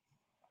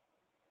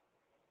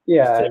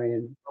 Yeah, I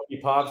mean, hope he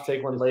pops,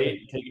 take one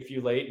late, take a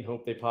few late, and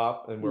hope they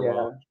pop, and we're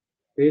well.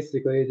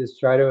 Basically, just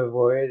try to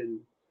avoid. And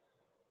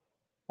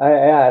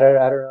I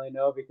don't really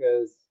know,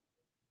 because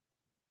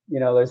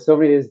there's so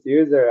many of these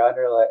dudes that are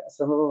under, like,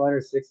 some of them under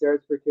 6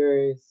 yards per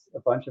carries, a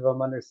bunch of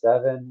them under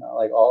 7,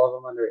 like all of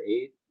them under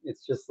 8.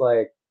 It's just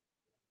like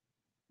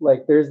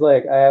there's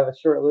like, I have a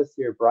short list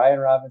here. Brian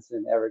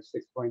Robinson averaged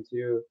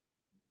 6.2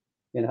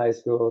 in high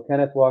school.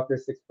 Kenneth Walker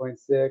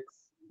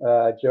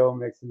 6.6. Joe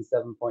Mixon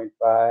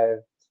 7.5.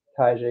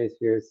 Tyjae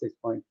Spears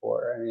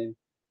 6.4. I mean,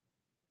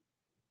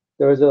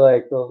 those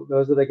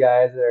are the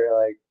guys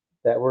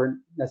that weren't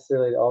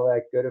necessarily all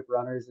that good of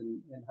runners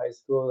in high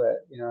school that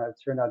have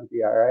turned out to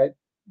be all right.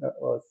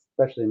 Well,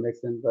 especially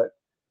Mixon, but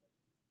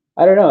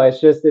I don't know. It's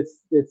just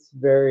it's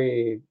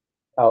very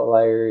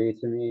outliery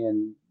to me,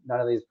 and none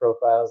of these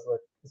profiles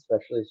look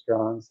especially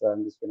strong. So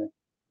I'm just gonna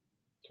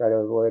try to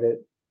avoid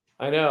it.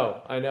 I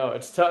know.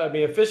 It's tough. I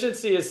mean,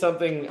 efficiency is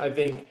something I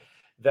think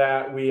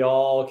that we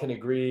all can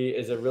agree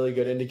is a really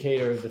good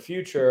indicator of the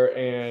future,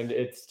 and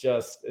it's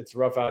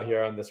rough out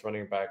here on this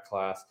running back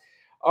class.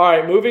 All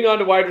right, moving on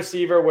to wide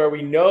receiver, where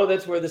we know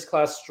that's where this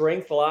class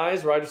strength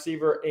lies, wide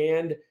receiver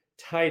and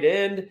tight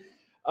end.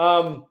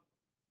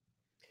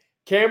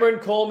 Cameron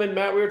Coleman,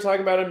 Matt, we were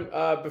talking about him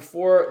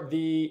before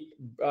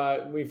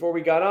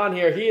we got on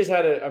here. He has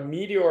had a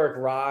meteoric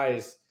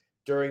rise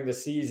during the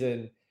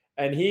season,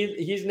 and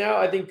he's now,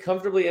 I think,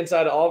 comfortably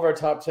inside all of our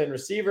top 10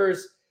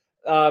 receivers.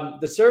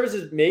 the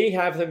services may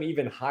have him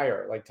even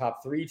higher, like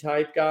top 3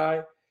 type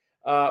guy.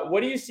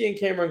 What do you see in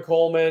Cameron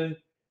Coleman?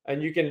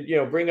 And you can,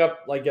 bring up,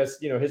 I guess,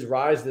 his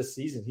rise this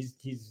season.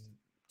 He's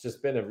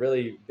just been a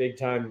really big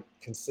time,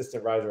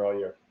 consistent riser all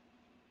year.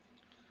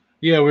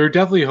 Yeah, we were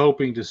definitely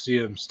hoping to see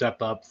him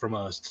step up from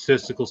a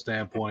statistical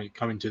standpoint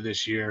coming to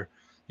this year,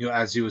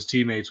 as he was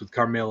teammates with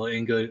Carmelo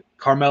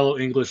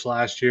English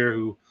last year,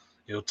 who,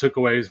 took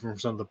away from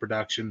some of the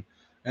production.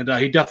 And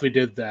he definitely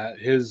did that.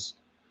 His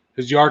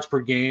yards per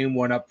game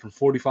went up from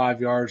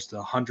 45 yards to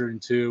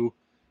 102,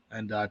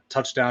 and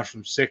touchdowns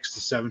from 6 to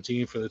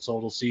 17 for the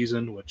total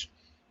season, which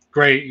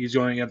great. He's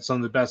going against some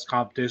of the best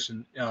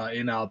competition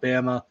in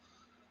Alabama.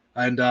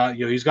 And,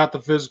 he's got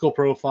the physical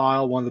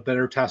profile, one of the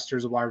better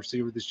testers of wide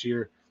receiver this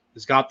year.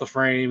 He's got the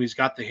frame. He's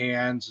got the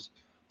hands,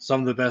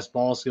 some of the best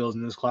ball skills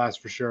in this class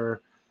for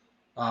sure.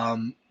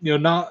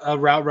 Not a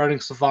route running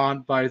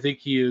savant, but I think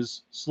he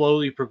is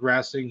slowly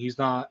progressing. He's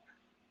not,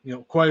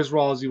 quite as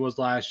raw as he was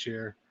last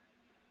year.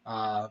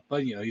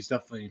 But, he's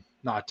definitely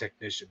not a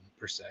technician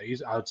per se.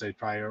 I would say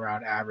probably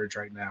around average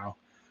right now.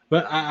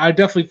 But I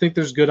definitely think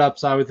there's good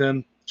upside with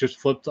him. Just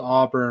flipped to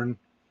Auburn,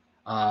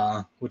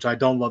 which I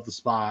don't love the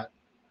spot.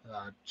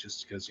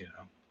 Just because,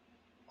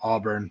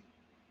 Auburn.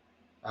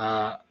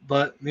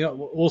 But,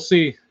 we'll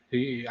see.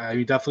 He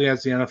definitely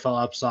has the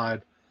NFL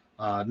upside.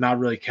 Not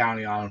really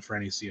counting on him for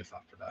any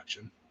CFL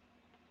production.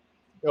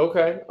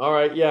 Okay. All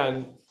right. Yeah.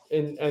 And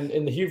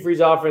in the Hugh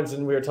Freeze offense,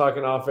 and we were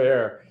talking off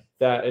air,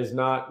 that is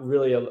not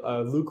really a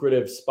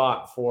lucrative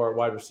spot for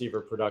wide receiver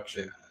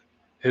production. Yeah.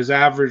 His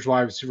average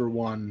wide receiver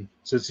 1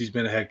 since he's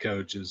been a head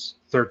coach is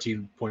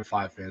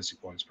 13.5 fantasy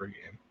points per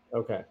game.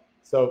 Okay.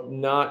 So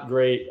not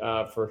great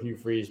for Hugh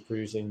Freeze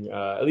producing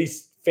at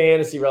least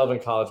fantasy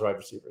relevant college wide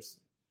receivers.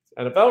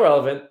 NFL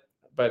relevant,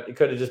 but it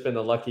could have just been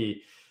a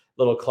lucky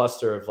little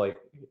cluster of like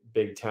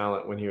big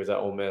talent when he was at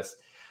Ole Miss.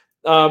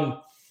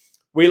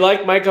 We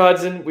like Micah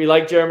Hudson. We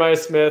like Jeremiah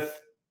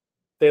Smith.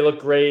 They look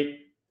great.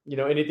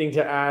 Anything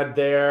to add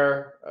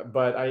there?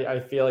 But I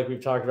feel like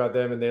we've talked about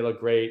them and they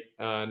look great.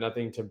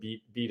 Nothing to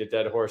beat a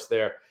dead horse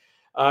there.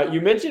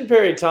 You mentioned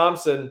Perry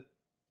Thompson.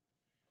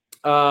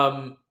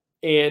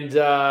 And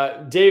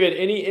David,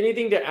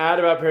 anything to add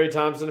about Perry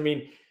Thompson? I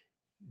mean,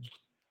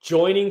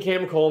 joining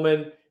Cam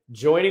Coleman,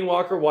 joining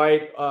Walker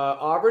White,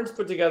 Auburn's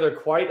put together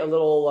quite a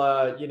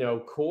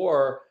little,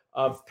 core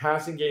of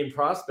passing game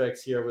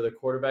prospects here with a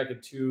quarterback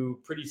and 2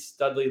 pretty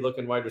studly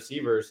looking wide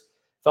receivers.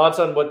 Thoughts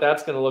on what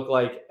that's going to look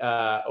like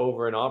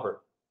over in Auburn?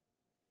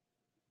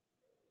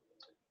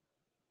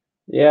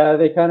 Yeah,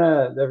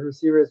 the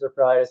receivers are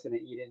probably just going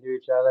to eat into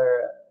each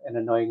other an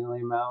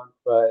annoyingly amount,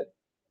 but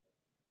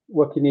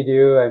what can you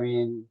do? I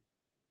mean,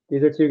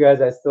 these are 2 guys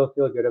I still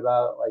feel good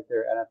about, like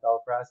their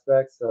NFL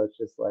prospects. So it's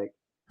just like,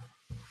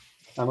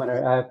 I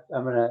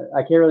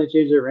can't really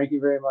change their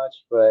ranking very much,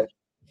 but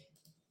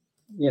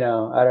I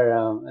don't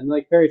know. And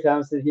like Perry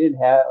Thompson, he didn't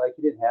have like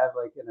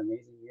an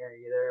amazing year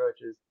either,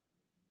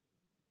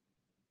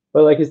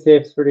 but like his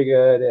tape's pretty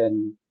good,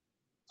 and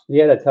he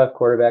had a tough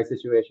quarterback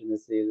situation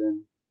this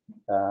season.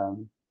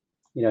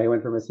 He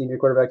went from a senior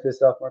quarterback to a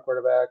sophomore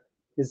quarterback.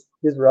 His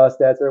raw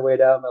stats are way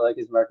down, but like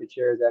his market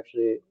share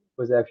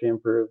was actually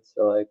improved.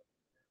 So like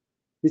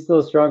he's still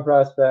a strong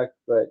prospect,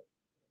 but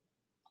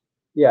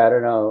yeah, I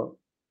don't know.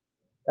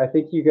 I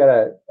think you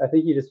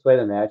just play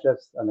the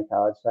matchups on the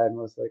college side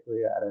most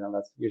likely. I don't know.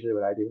 That's usually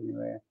what I do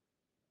anyway.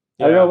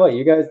 Yeah. I don't know about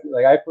you guys.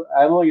 Like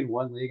I'm only in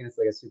one league and it's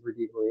like a super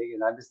deep league,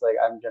 and I'm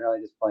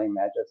generally just playing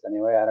matchups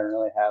anyway. I don't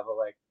really have a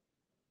like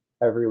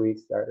every week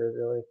starter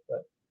really,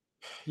 but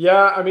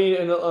yeah, I mean,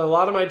 in a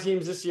lot of my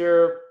teams this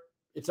year,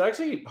 it's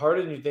actually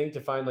harder than you think to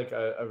find like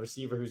a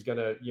receiver who's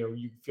gonna,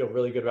 you feel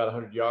really good about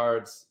 100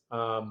 yards.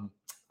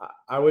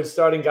 I was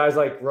starting guys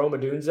like Rome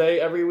Odunze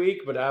every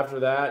week, but after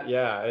that,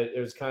 yeah, it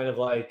was kind of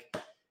like,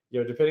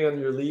 depending on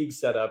your league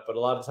setup, but a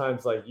lot of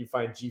times like you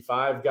find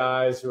G5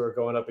 guys who are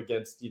going up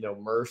against,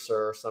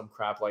 Mercer or some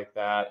crap like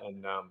that.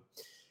 And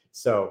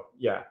so,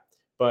 yeah,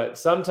 but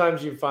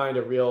sometimes you find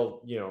a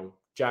real,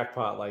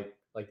 jackpot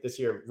like this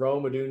year,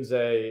 Rome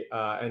Odunze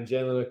and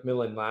Jalen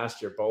McMillan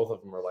last year, both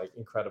of them were like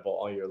incredible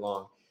all year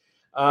long.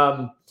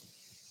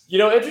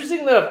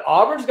 Interesting that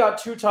Auburn's got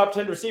 2 top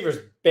 10 receivers.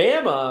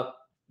 Bama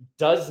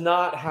does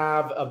not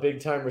have a big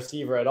time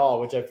receiver at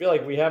all, which I feel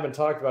like we haven't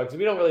talked about because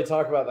we don't really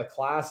talk about the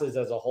classes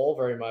as a whole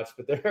very much,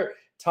 but their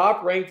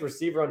top ranked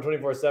receiver on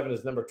 24/7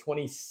 is number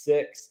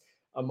 26,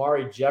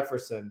 Amari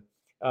Jefferson,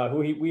 who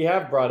we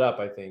have brought up,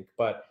 I think,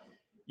 but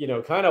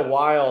kind of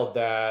wild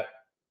that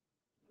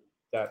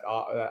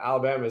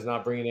Alabama is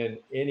not bringing in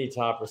any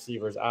top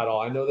receivers at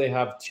all. I know they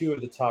have 2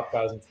 of the top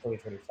guys in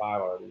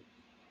 2025 already.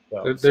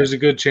 There's a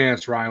good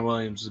chance Ryan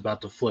Williams is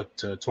about to flip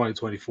to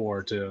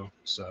 2024 too.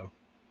 So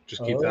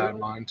just keep that in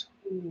mind.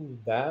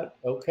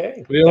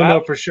 Okay. We don't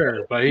know for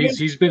sure, but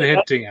he's been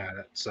hinting at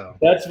it. So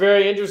that's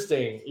very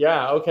interesting.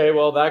 Yeah. Okay.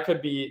 Well, that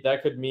could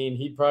mean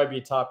he'd probably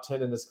be top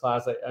 10 in this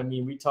class. I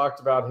mean, we talked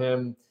about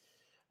him.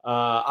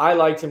 I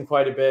liked him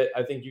quite a bit.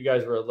 I think you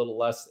guys were a little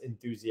less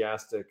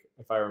enthusiastic,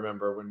 if I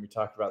remember, when we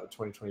talked about the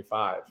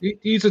 2025.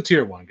 He's a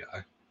tier 1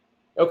 guy.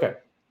 Okay.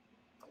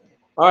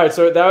 All right,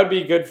 so that would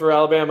be good for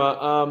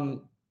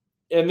Alabama.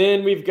 And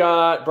then we've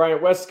got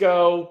Bryant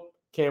Wesco,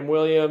 Cam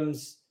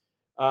Williams.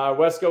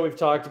 Wesco, we've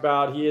talked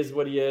about. He is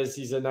what he is.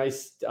 He's a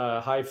nice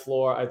high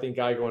floor, I think,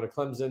 guy going to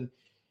Clemson.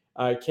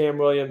 Cam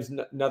Williams,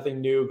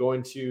 nothing new,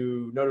 going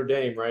to Notre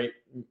Dame, right,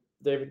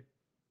 David?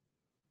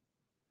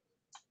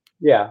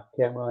 Yeah,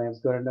 Cam Williams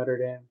going to Notre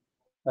Dame.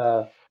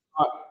 Uh,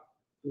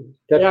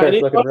 Depth yeah,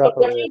 chart's looking rough I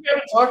over there. think we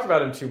haven't talked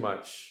about him too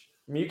much.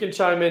 I mean, you can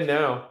chime in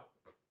now.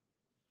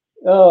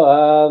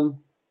 Oh,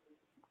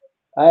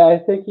 I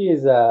think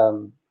he's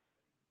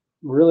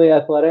really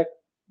athletic.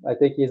 I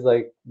think he's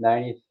like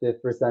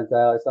 95th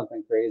percentile or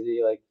something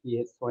crazy. Like he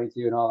hits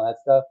 22 and all that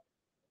stuff.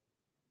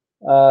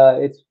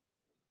 It's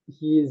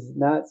he's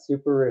not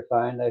super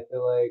refined. I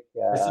feel like.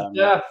 This is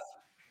Jeff.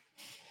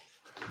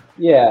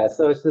 Yeah,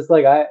 so it's just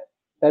like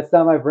that's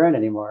not my brand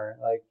anymore.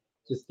 Like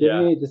just give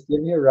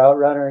me a route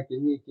runner,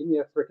 give me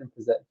a freaking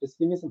just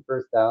give me some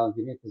first down,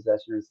 give me a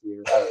possession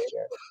receiver. I don't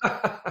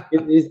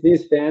care.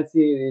 these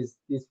fancy,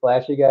 these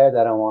flashy guys,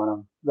 I don't want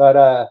them.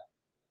 But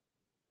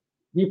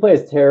he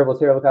plays terrible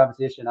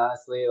competition,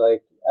 honestly.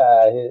 Like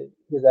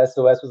his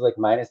SOS was like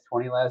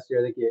 -20 last year.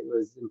 I think it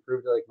was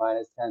improved to like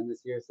 -10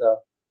 this year. So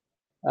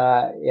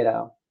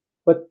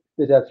but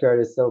the depth chart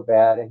is so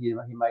bad, and he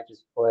might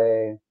just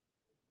play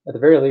at the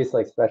very least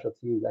like special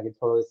teams. I could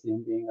totally see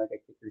him being like a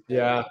kick returner.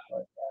 Yeah. Like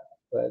that.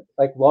 But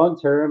like long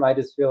term, I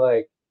just feel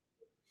like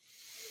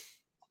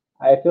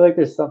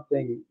there's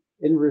something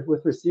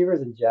with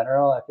receivers in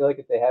general. I feel like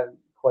if they haven't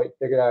quite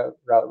figured out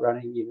route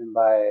running even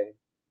by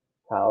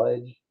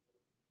college,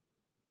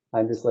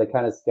 I'm just like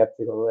kind of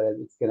skeptical that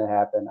it's gonna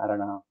happen. I don't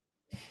know.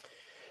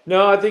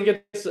 No, I think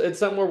it's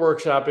something we're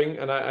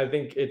workshopping, and I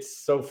think it's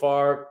so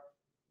far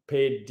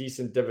paid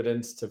decent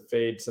dividends to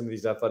fade some of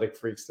these athletic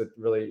freaks that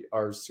really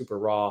are super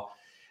raw.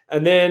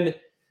 And then,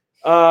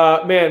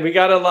 man, we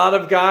got a lot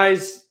of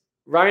guys.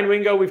 Ryan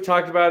Wingo, we've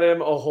talked about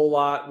him a whole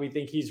lot. We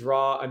think he's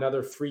raw,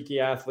 another freaky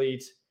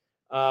athlete.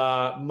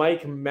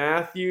 Mike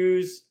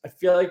Matthews, I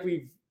feel like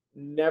we've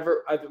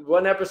never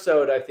one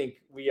episode, I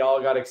think we all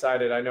got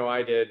excited. I know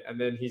I did, and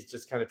then he's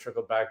just kind of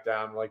trickled back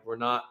down. Like we're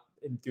not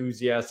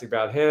enthusiastic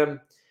about him.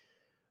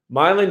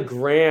 Mylan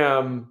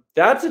Graham,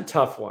 that's a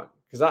tough one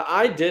because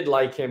I did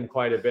like him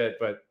quite a bit,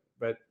 but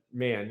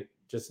man,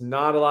 just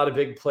not a lot of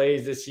big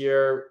plays this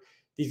year.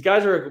 These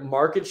guys are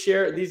market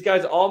share. These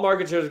guys, all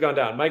market shares have gone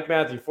down. Mike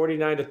Matthew,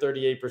 49 to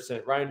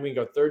 38%. Ryan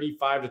Wingo,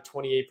 35 to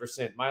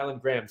 28%. Mylan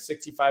Graham,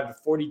 65 to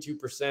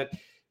 42%.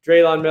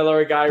 Draylon Miller,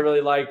 a guy I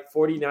really like,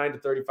 49 to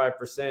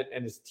 35%.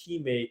 And his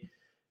teammate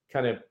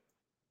kind of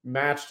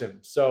matched him.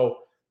 So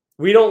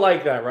we don't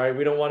like that, right?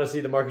 We don't want to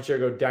see the market share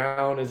go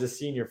down as a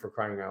senior, for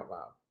crying out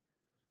loud.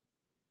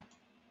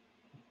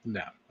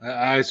 No,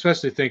 I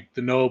especially think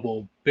the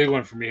notable big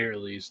one for me here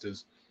at least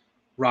is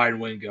Ryan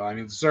Wingo. I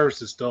mean, the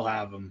services still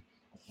have him,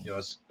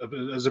 as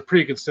a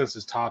pretty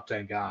consensus top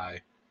 10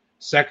 guy,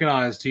 second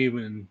on his team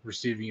in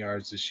receiving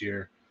yards this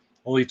year,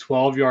 only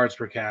 12 yards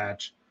per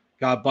catch,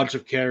 got a bunch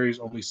of carries,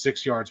 only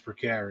 6 yards per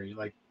carry.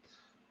 Like,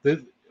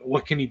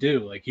 what can he do?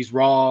 Like, he's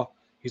raw,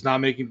 he's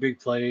not making big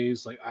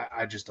plays. Like,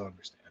 I just don't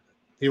understand it.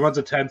 He runs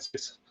a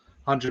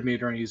 10-600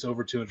 meter and he's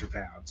over 200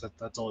 pounds.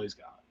 That's all he's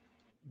got.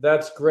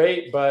 That's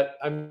great, but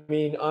I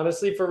mean,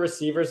 honestly, for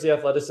receivers, the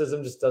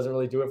athleticism just doesn't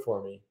really do it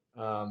for me.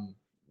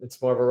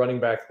 It's more of a running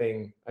back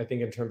thing, I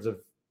think, in terms of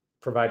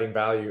providing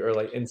value or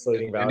like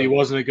insulating value. And he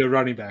wasn't a good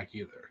running back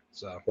either.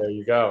 So there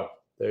you go.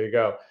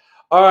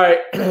 All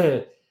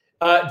right,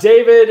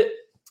 David,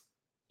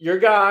 your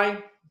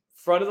guy,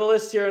 front of the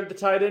list here at the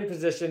tight end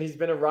position. He's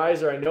been a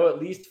riser, I know, at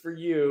least for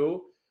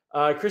you.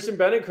 Christian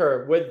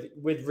Beninker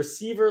with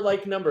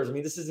receiver-like numbers. I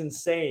mean, this is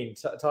insane.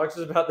 Talk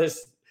to us about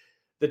this.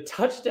 The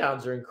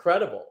touchdowns are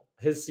incredible.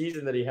 His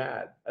season that he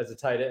had as a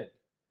tight end.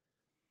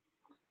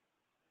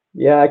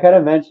 Yeah, I kind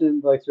of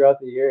mentioned like throughout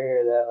the year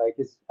here that like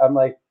I'm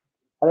like,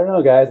 I don't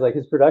know, guys, like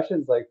his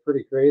production's like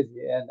pretty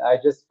crazy. And I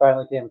just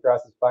finally came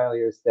across his final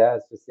year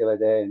stats just the other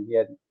day, and he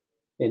had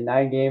in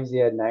 9 games he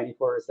had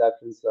 94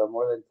 receptions, so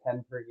more than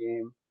 10 per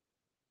game,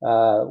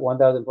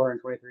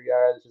 1,423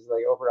 yards, which is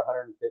like over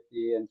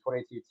 150, and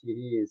 22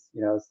 TDs.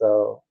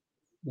 So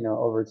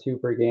over 2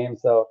 per game.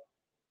 So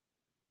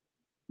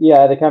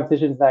yeah, the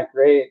competition's not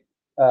great.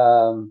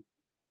 But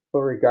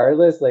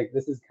regardless, like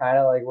this is kind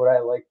of like what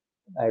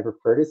I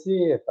prefer to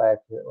see if I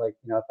like,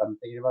 if I'm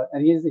thinking about,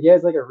 and he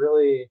has like a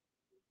really,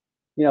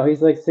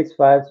 he's like 6'5",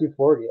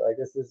 240. Like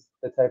this is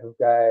the type of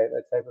guy,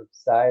 the type of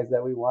size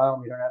that we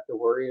want. We don't have to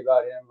worry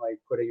about him like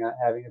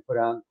having to put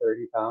on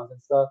 30 pounds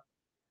and stuff.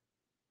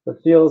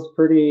 But feels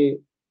pretty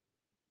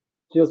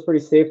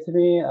safe to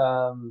me.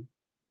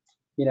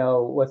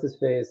 What's his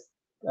face?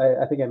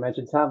 I think I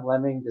mentioned Tom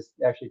Lemming just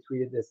actually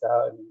tweeted this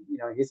out,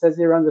 and he says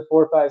he runs a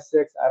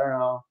 4.56. I don't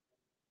know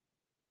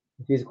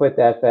if he's quite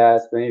that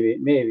fast.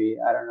 Maybe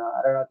I don't know.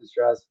 I don't know what to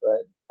trust,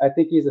 but I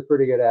think he's a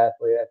pretty good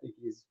athlete. I think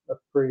he's a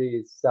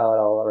pretty solid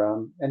all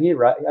around, and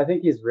I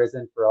think he's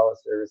risen for all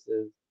his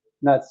services.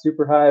 Not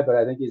super high, but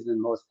I think he's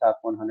in most top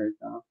 100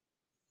 now.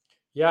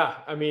 Yeah,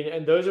 I mean,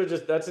 and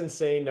that's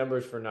insane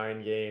numbers for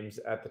 9 games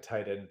at the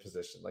tight end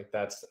position. Like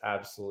that's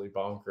absolutely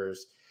bonkers.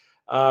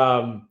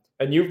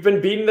 And you've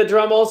been beating the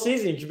drum all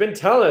season. You've been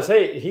telling us,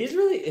 hey,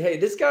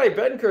 this guy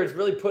Betancourt's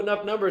really putting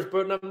up numbers.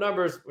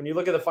 When you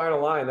look at the final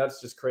line,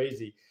 that's just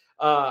crazy.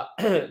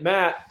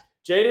 Matt,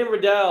 Jaden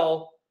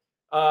Riddell,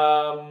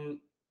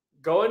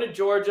 going to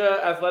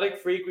Georgia, athletic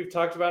freak. We've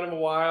talked about him a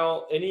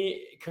while.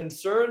 Any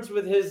concerns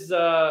with his,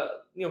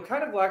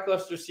 kind of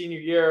lackluster senior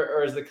year,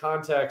 or is the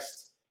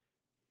context,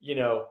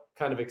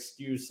 kind of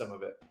excuse some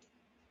of it?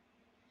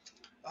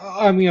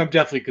 I mean, I'm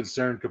definitely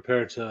concerned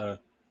compared to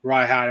where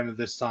I had him at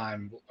this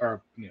time,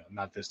 or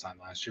not this time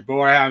last year, but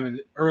where I had him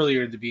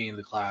earlier at the beginning of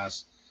the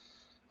class.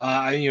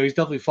 He's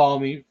definitely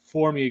followed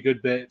for me a good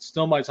bit.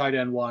 Still my tight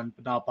end one,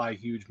 but not by a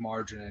huge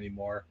margin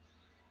anymore.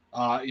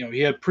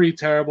 He had pretty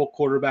terrible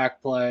quarterback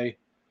play,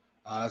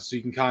 so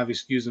you can kind of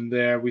excuse him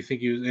there. We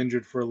think he was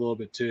injured for a little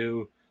bit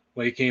too.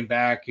 When he came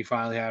back, he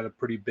finally had a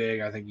pretty big,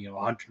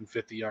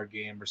 150-yard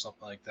game or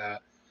something like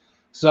that.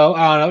 So,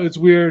 I don't know. It's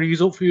weird.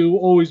 He'll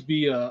always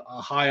be a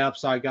high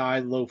upside guy,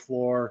 low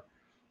floor.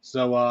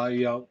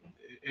 So,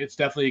 it's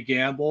definitely a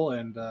gamble,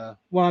 and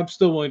I'm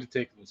still willing to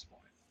take at this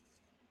point.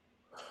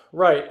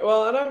 Right.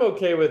 Well, and I'm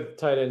okay with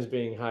tight ends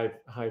being high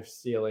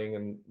ceiling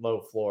and low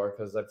floor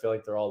because I feel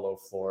like they're all low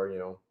floor.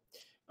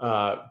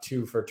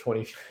 2 for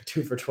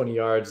 20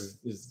 yards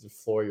is the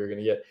floor you're going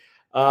to get.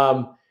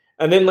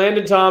 And then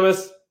Landon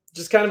Thomas,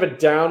 just kind of a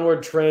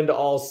downward trend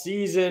all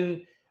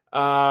season.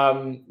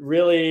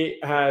 Really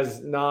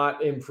has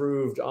not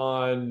improved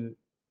on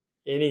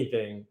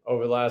anything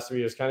over the last 3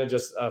 years, kind of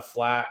just a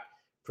flat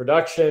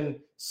production.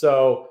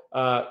 So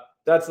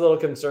that's a little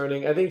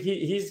concerning. I think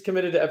he's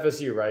committed to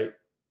FSU, right?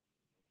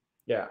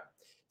 Yeah.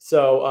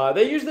 So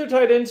they use their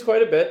tight ends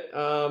quite a bit.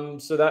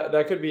 So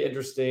that could be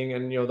interesting.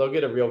 And, they'll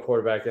get a real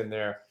quarterback in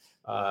there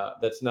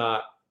that's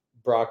not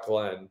Brock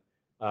Glenn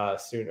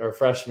soon, or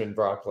freshman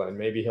Brock Glenn.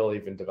 Maybe he'll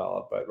even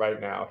develop. But right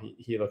now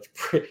he looked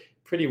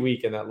pretty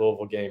weak in that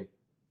Louisville game.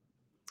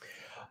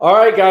 All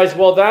right, guys.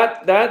 Well,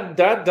 that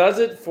does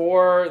it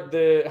for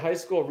the high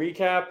school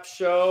recap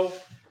show.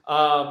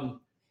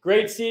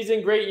 Great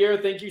season, great year.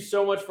 Thank you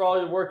so much for all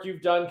your work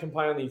you've done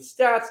compiling these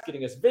stats,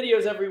 getting us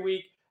videos every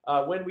week.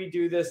 When we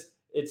do this,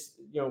 it's,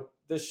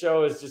 this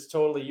show is just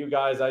totally you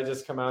guys. I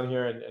just come out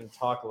here and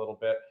talk a little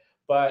bit,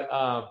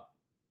 but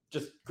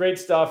just great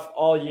stuff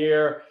all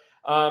year.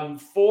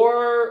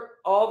 For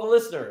all the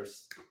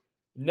listeners,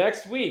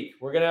 next week,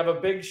 we're going to have a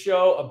big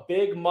show, a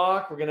big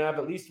mock. We're going to have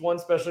at least one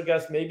special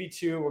guest, maybe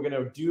two. We're going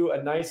to do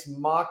a nice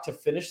mock to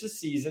finish the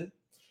season.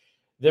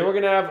 Then we're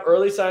going to have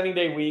early signing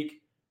day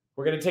week.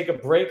 We're going to take a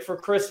break for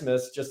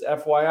Christmas, just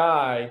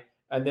FYI,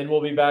 and then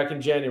we'll be back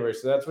in January.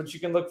 So that's what you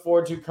can look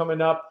forward to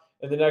coming up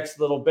in the next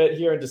little bit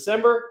here in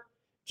December.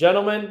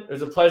 Gentlemen, it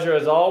was a pleasure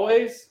as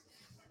always.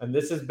 And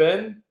this has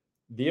been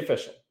The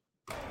Official.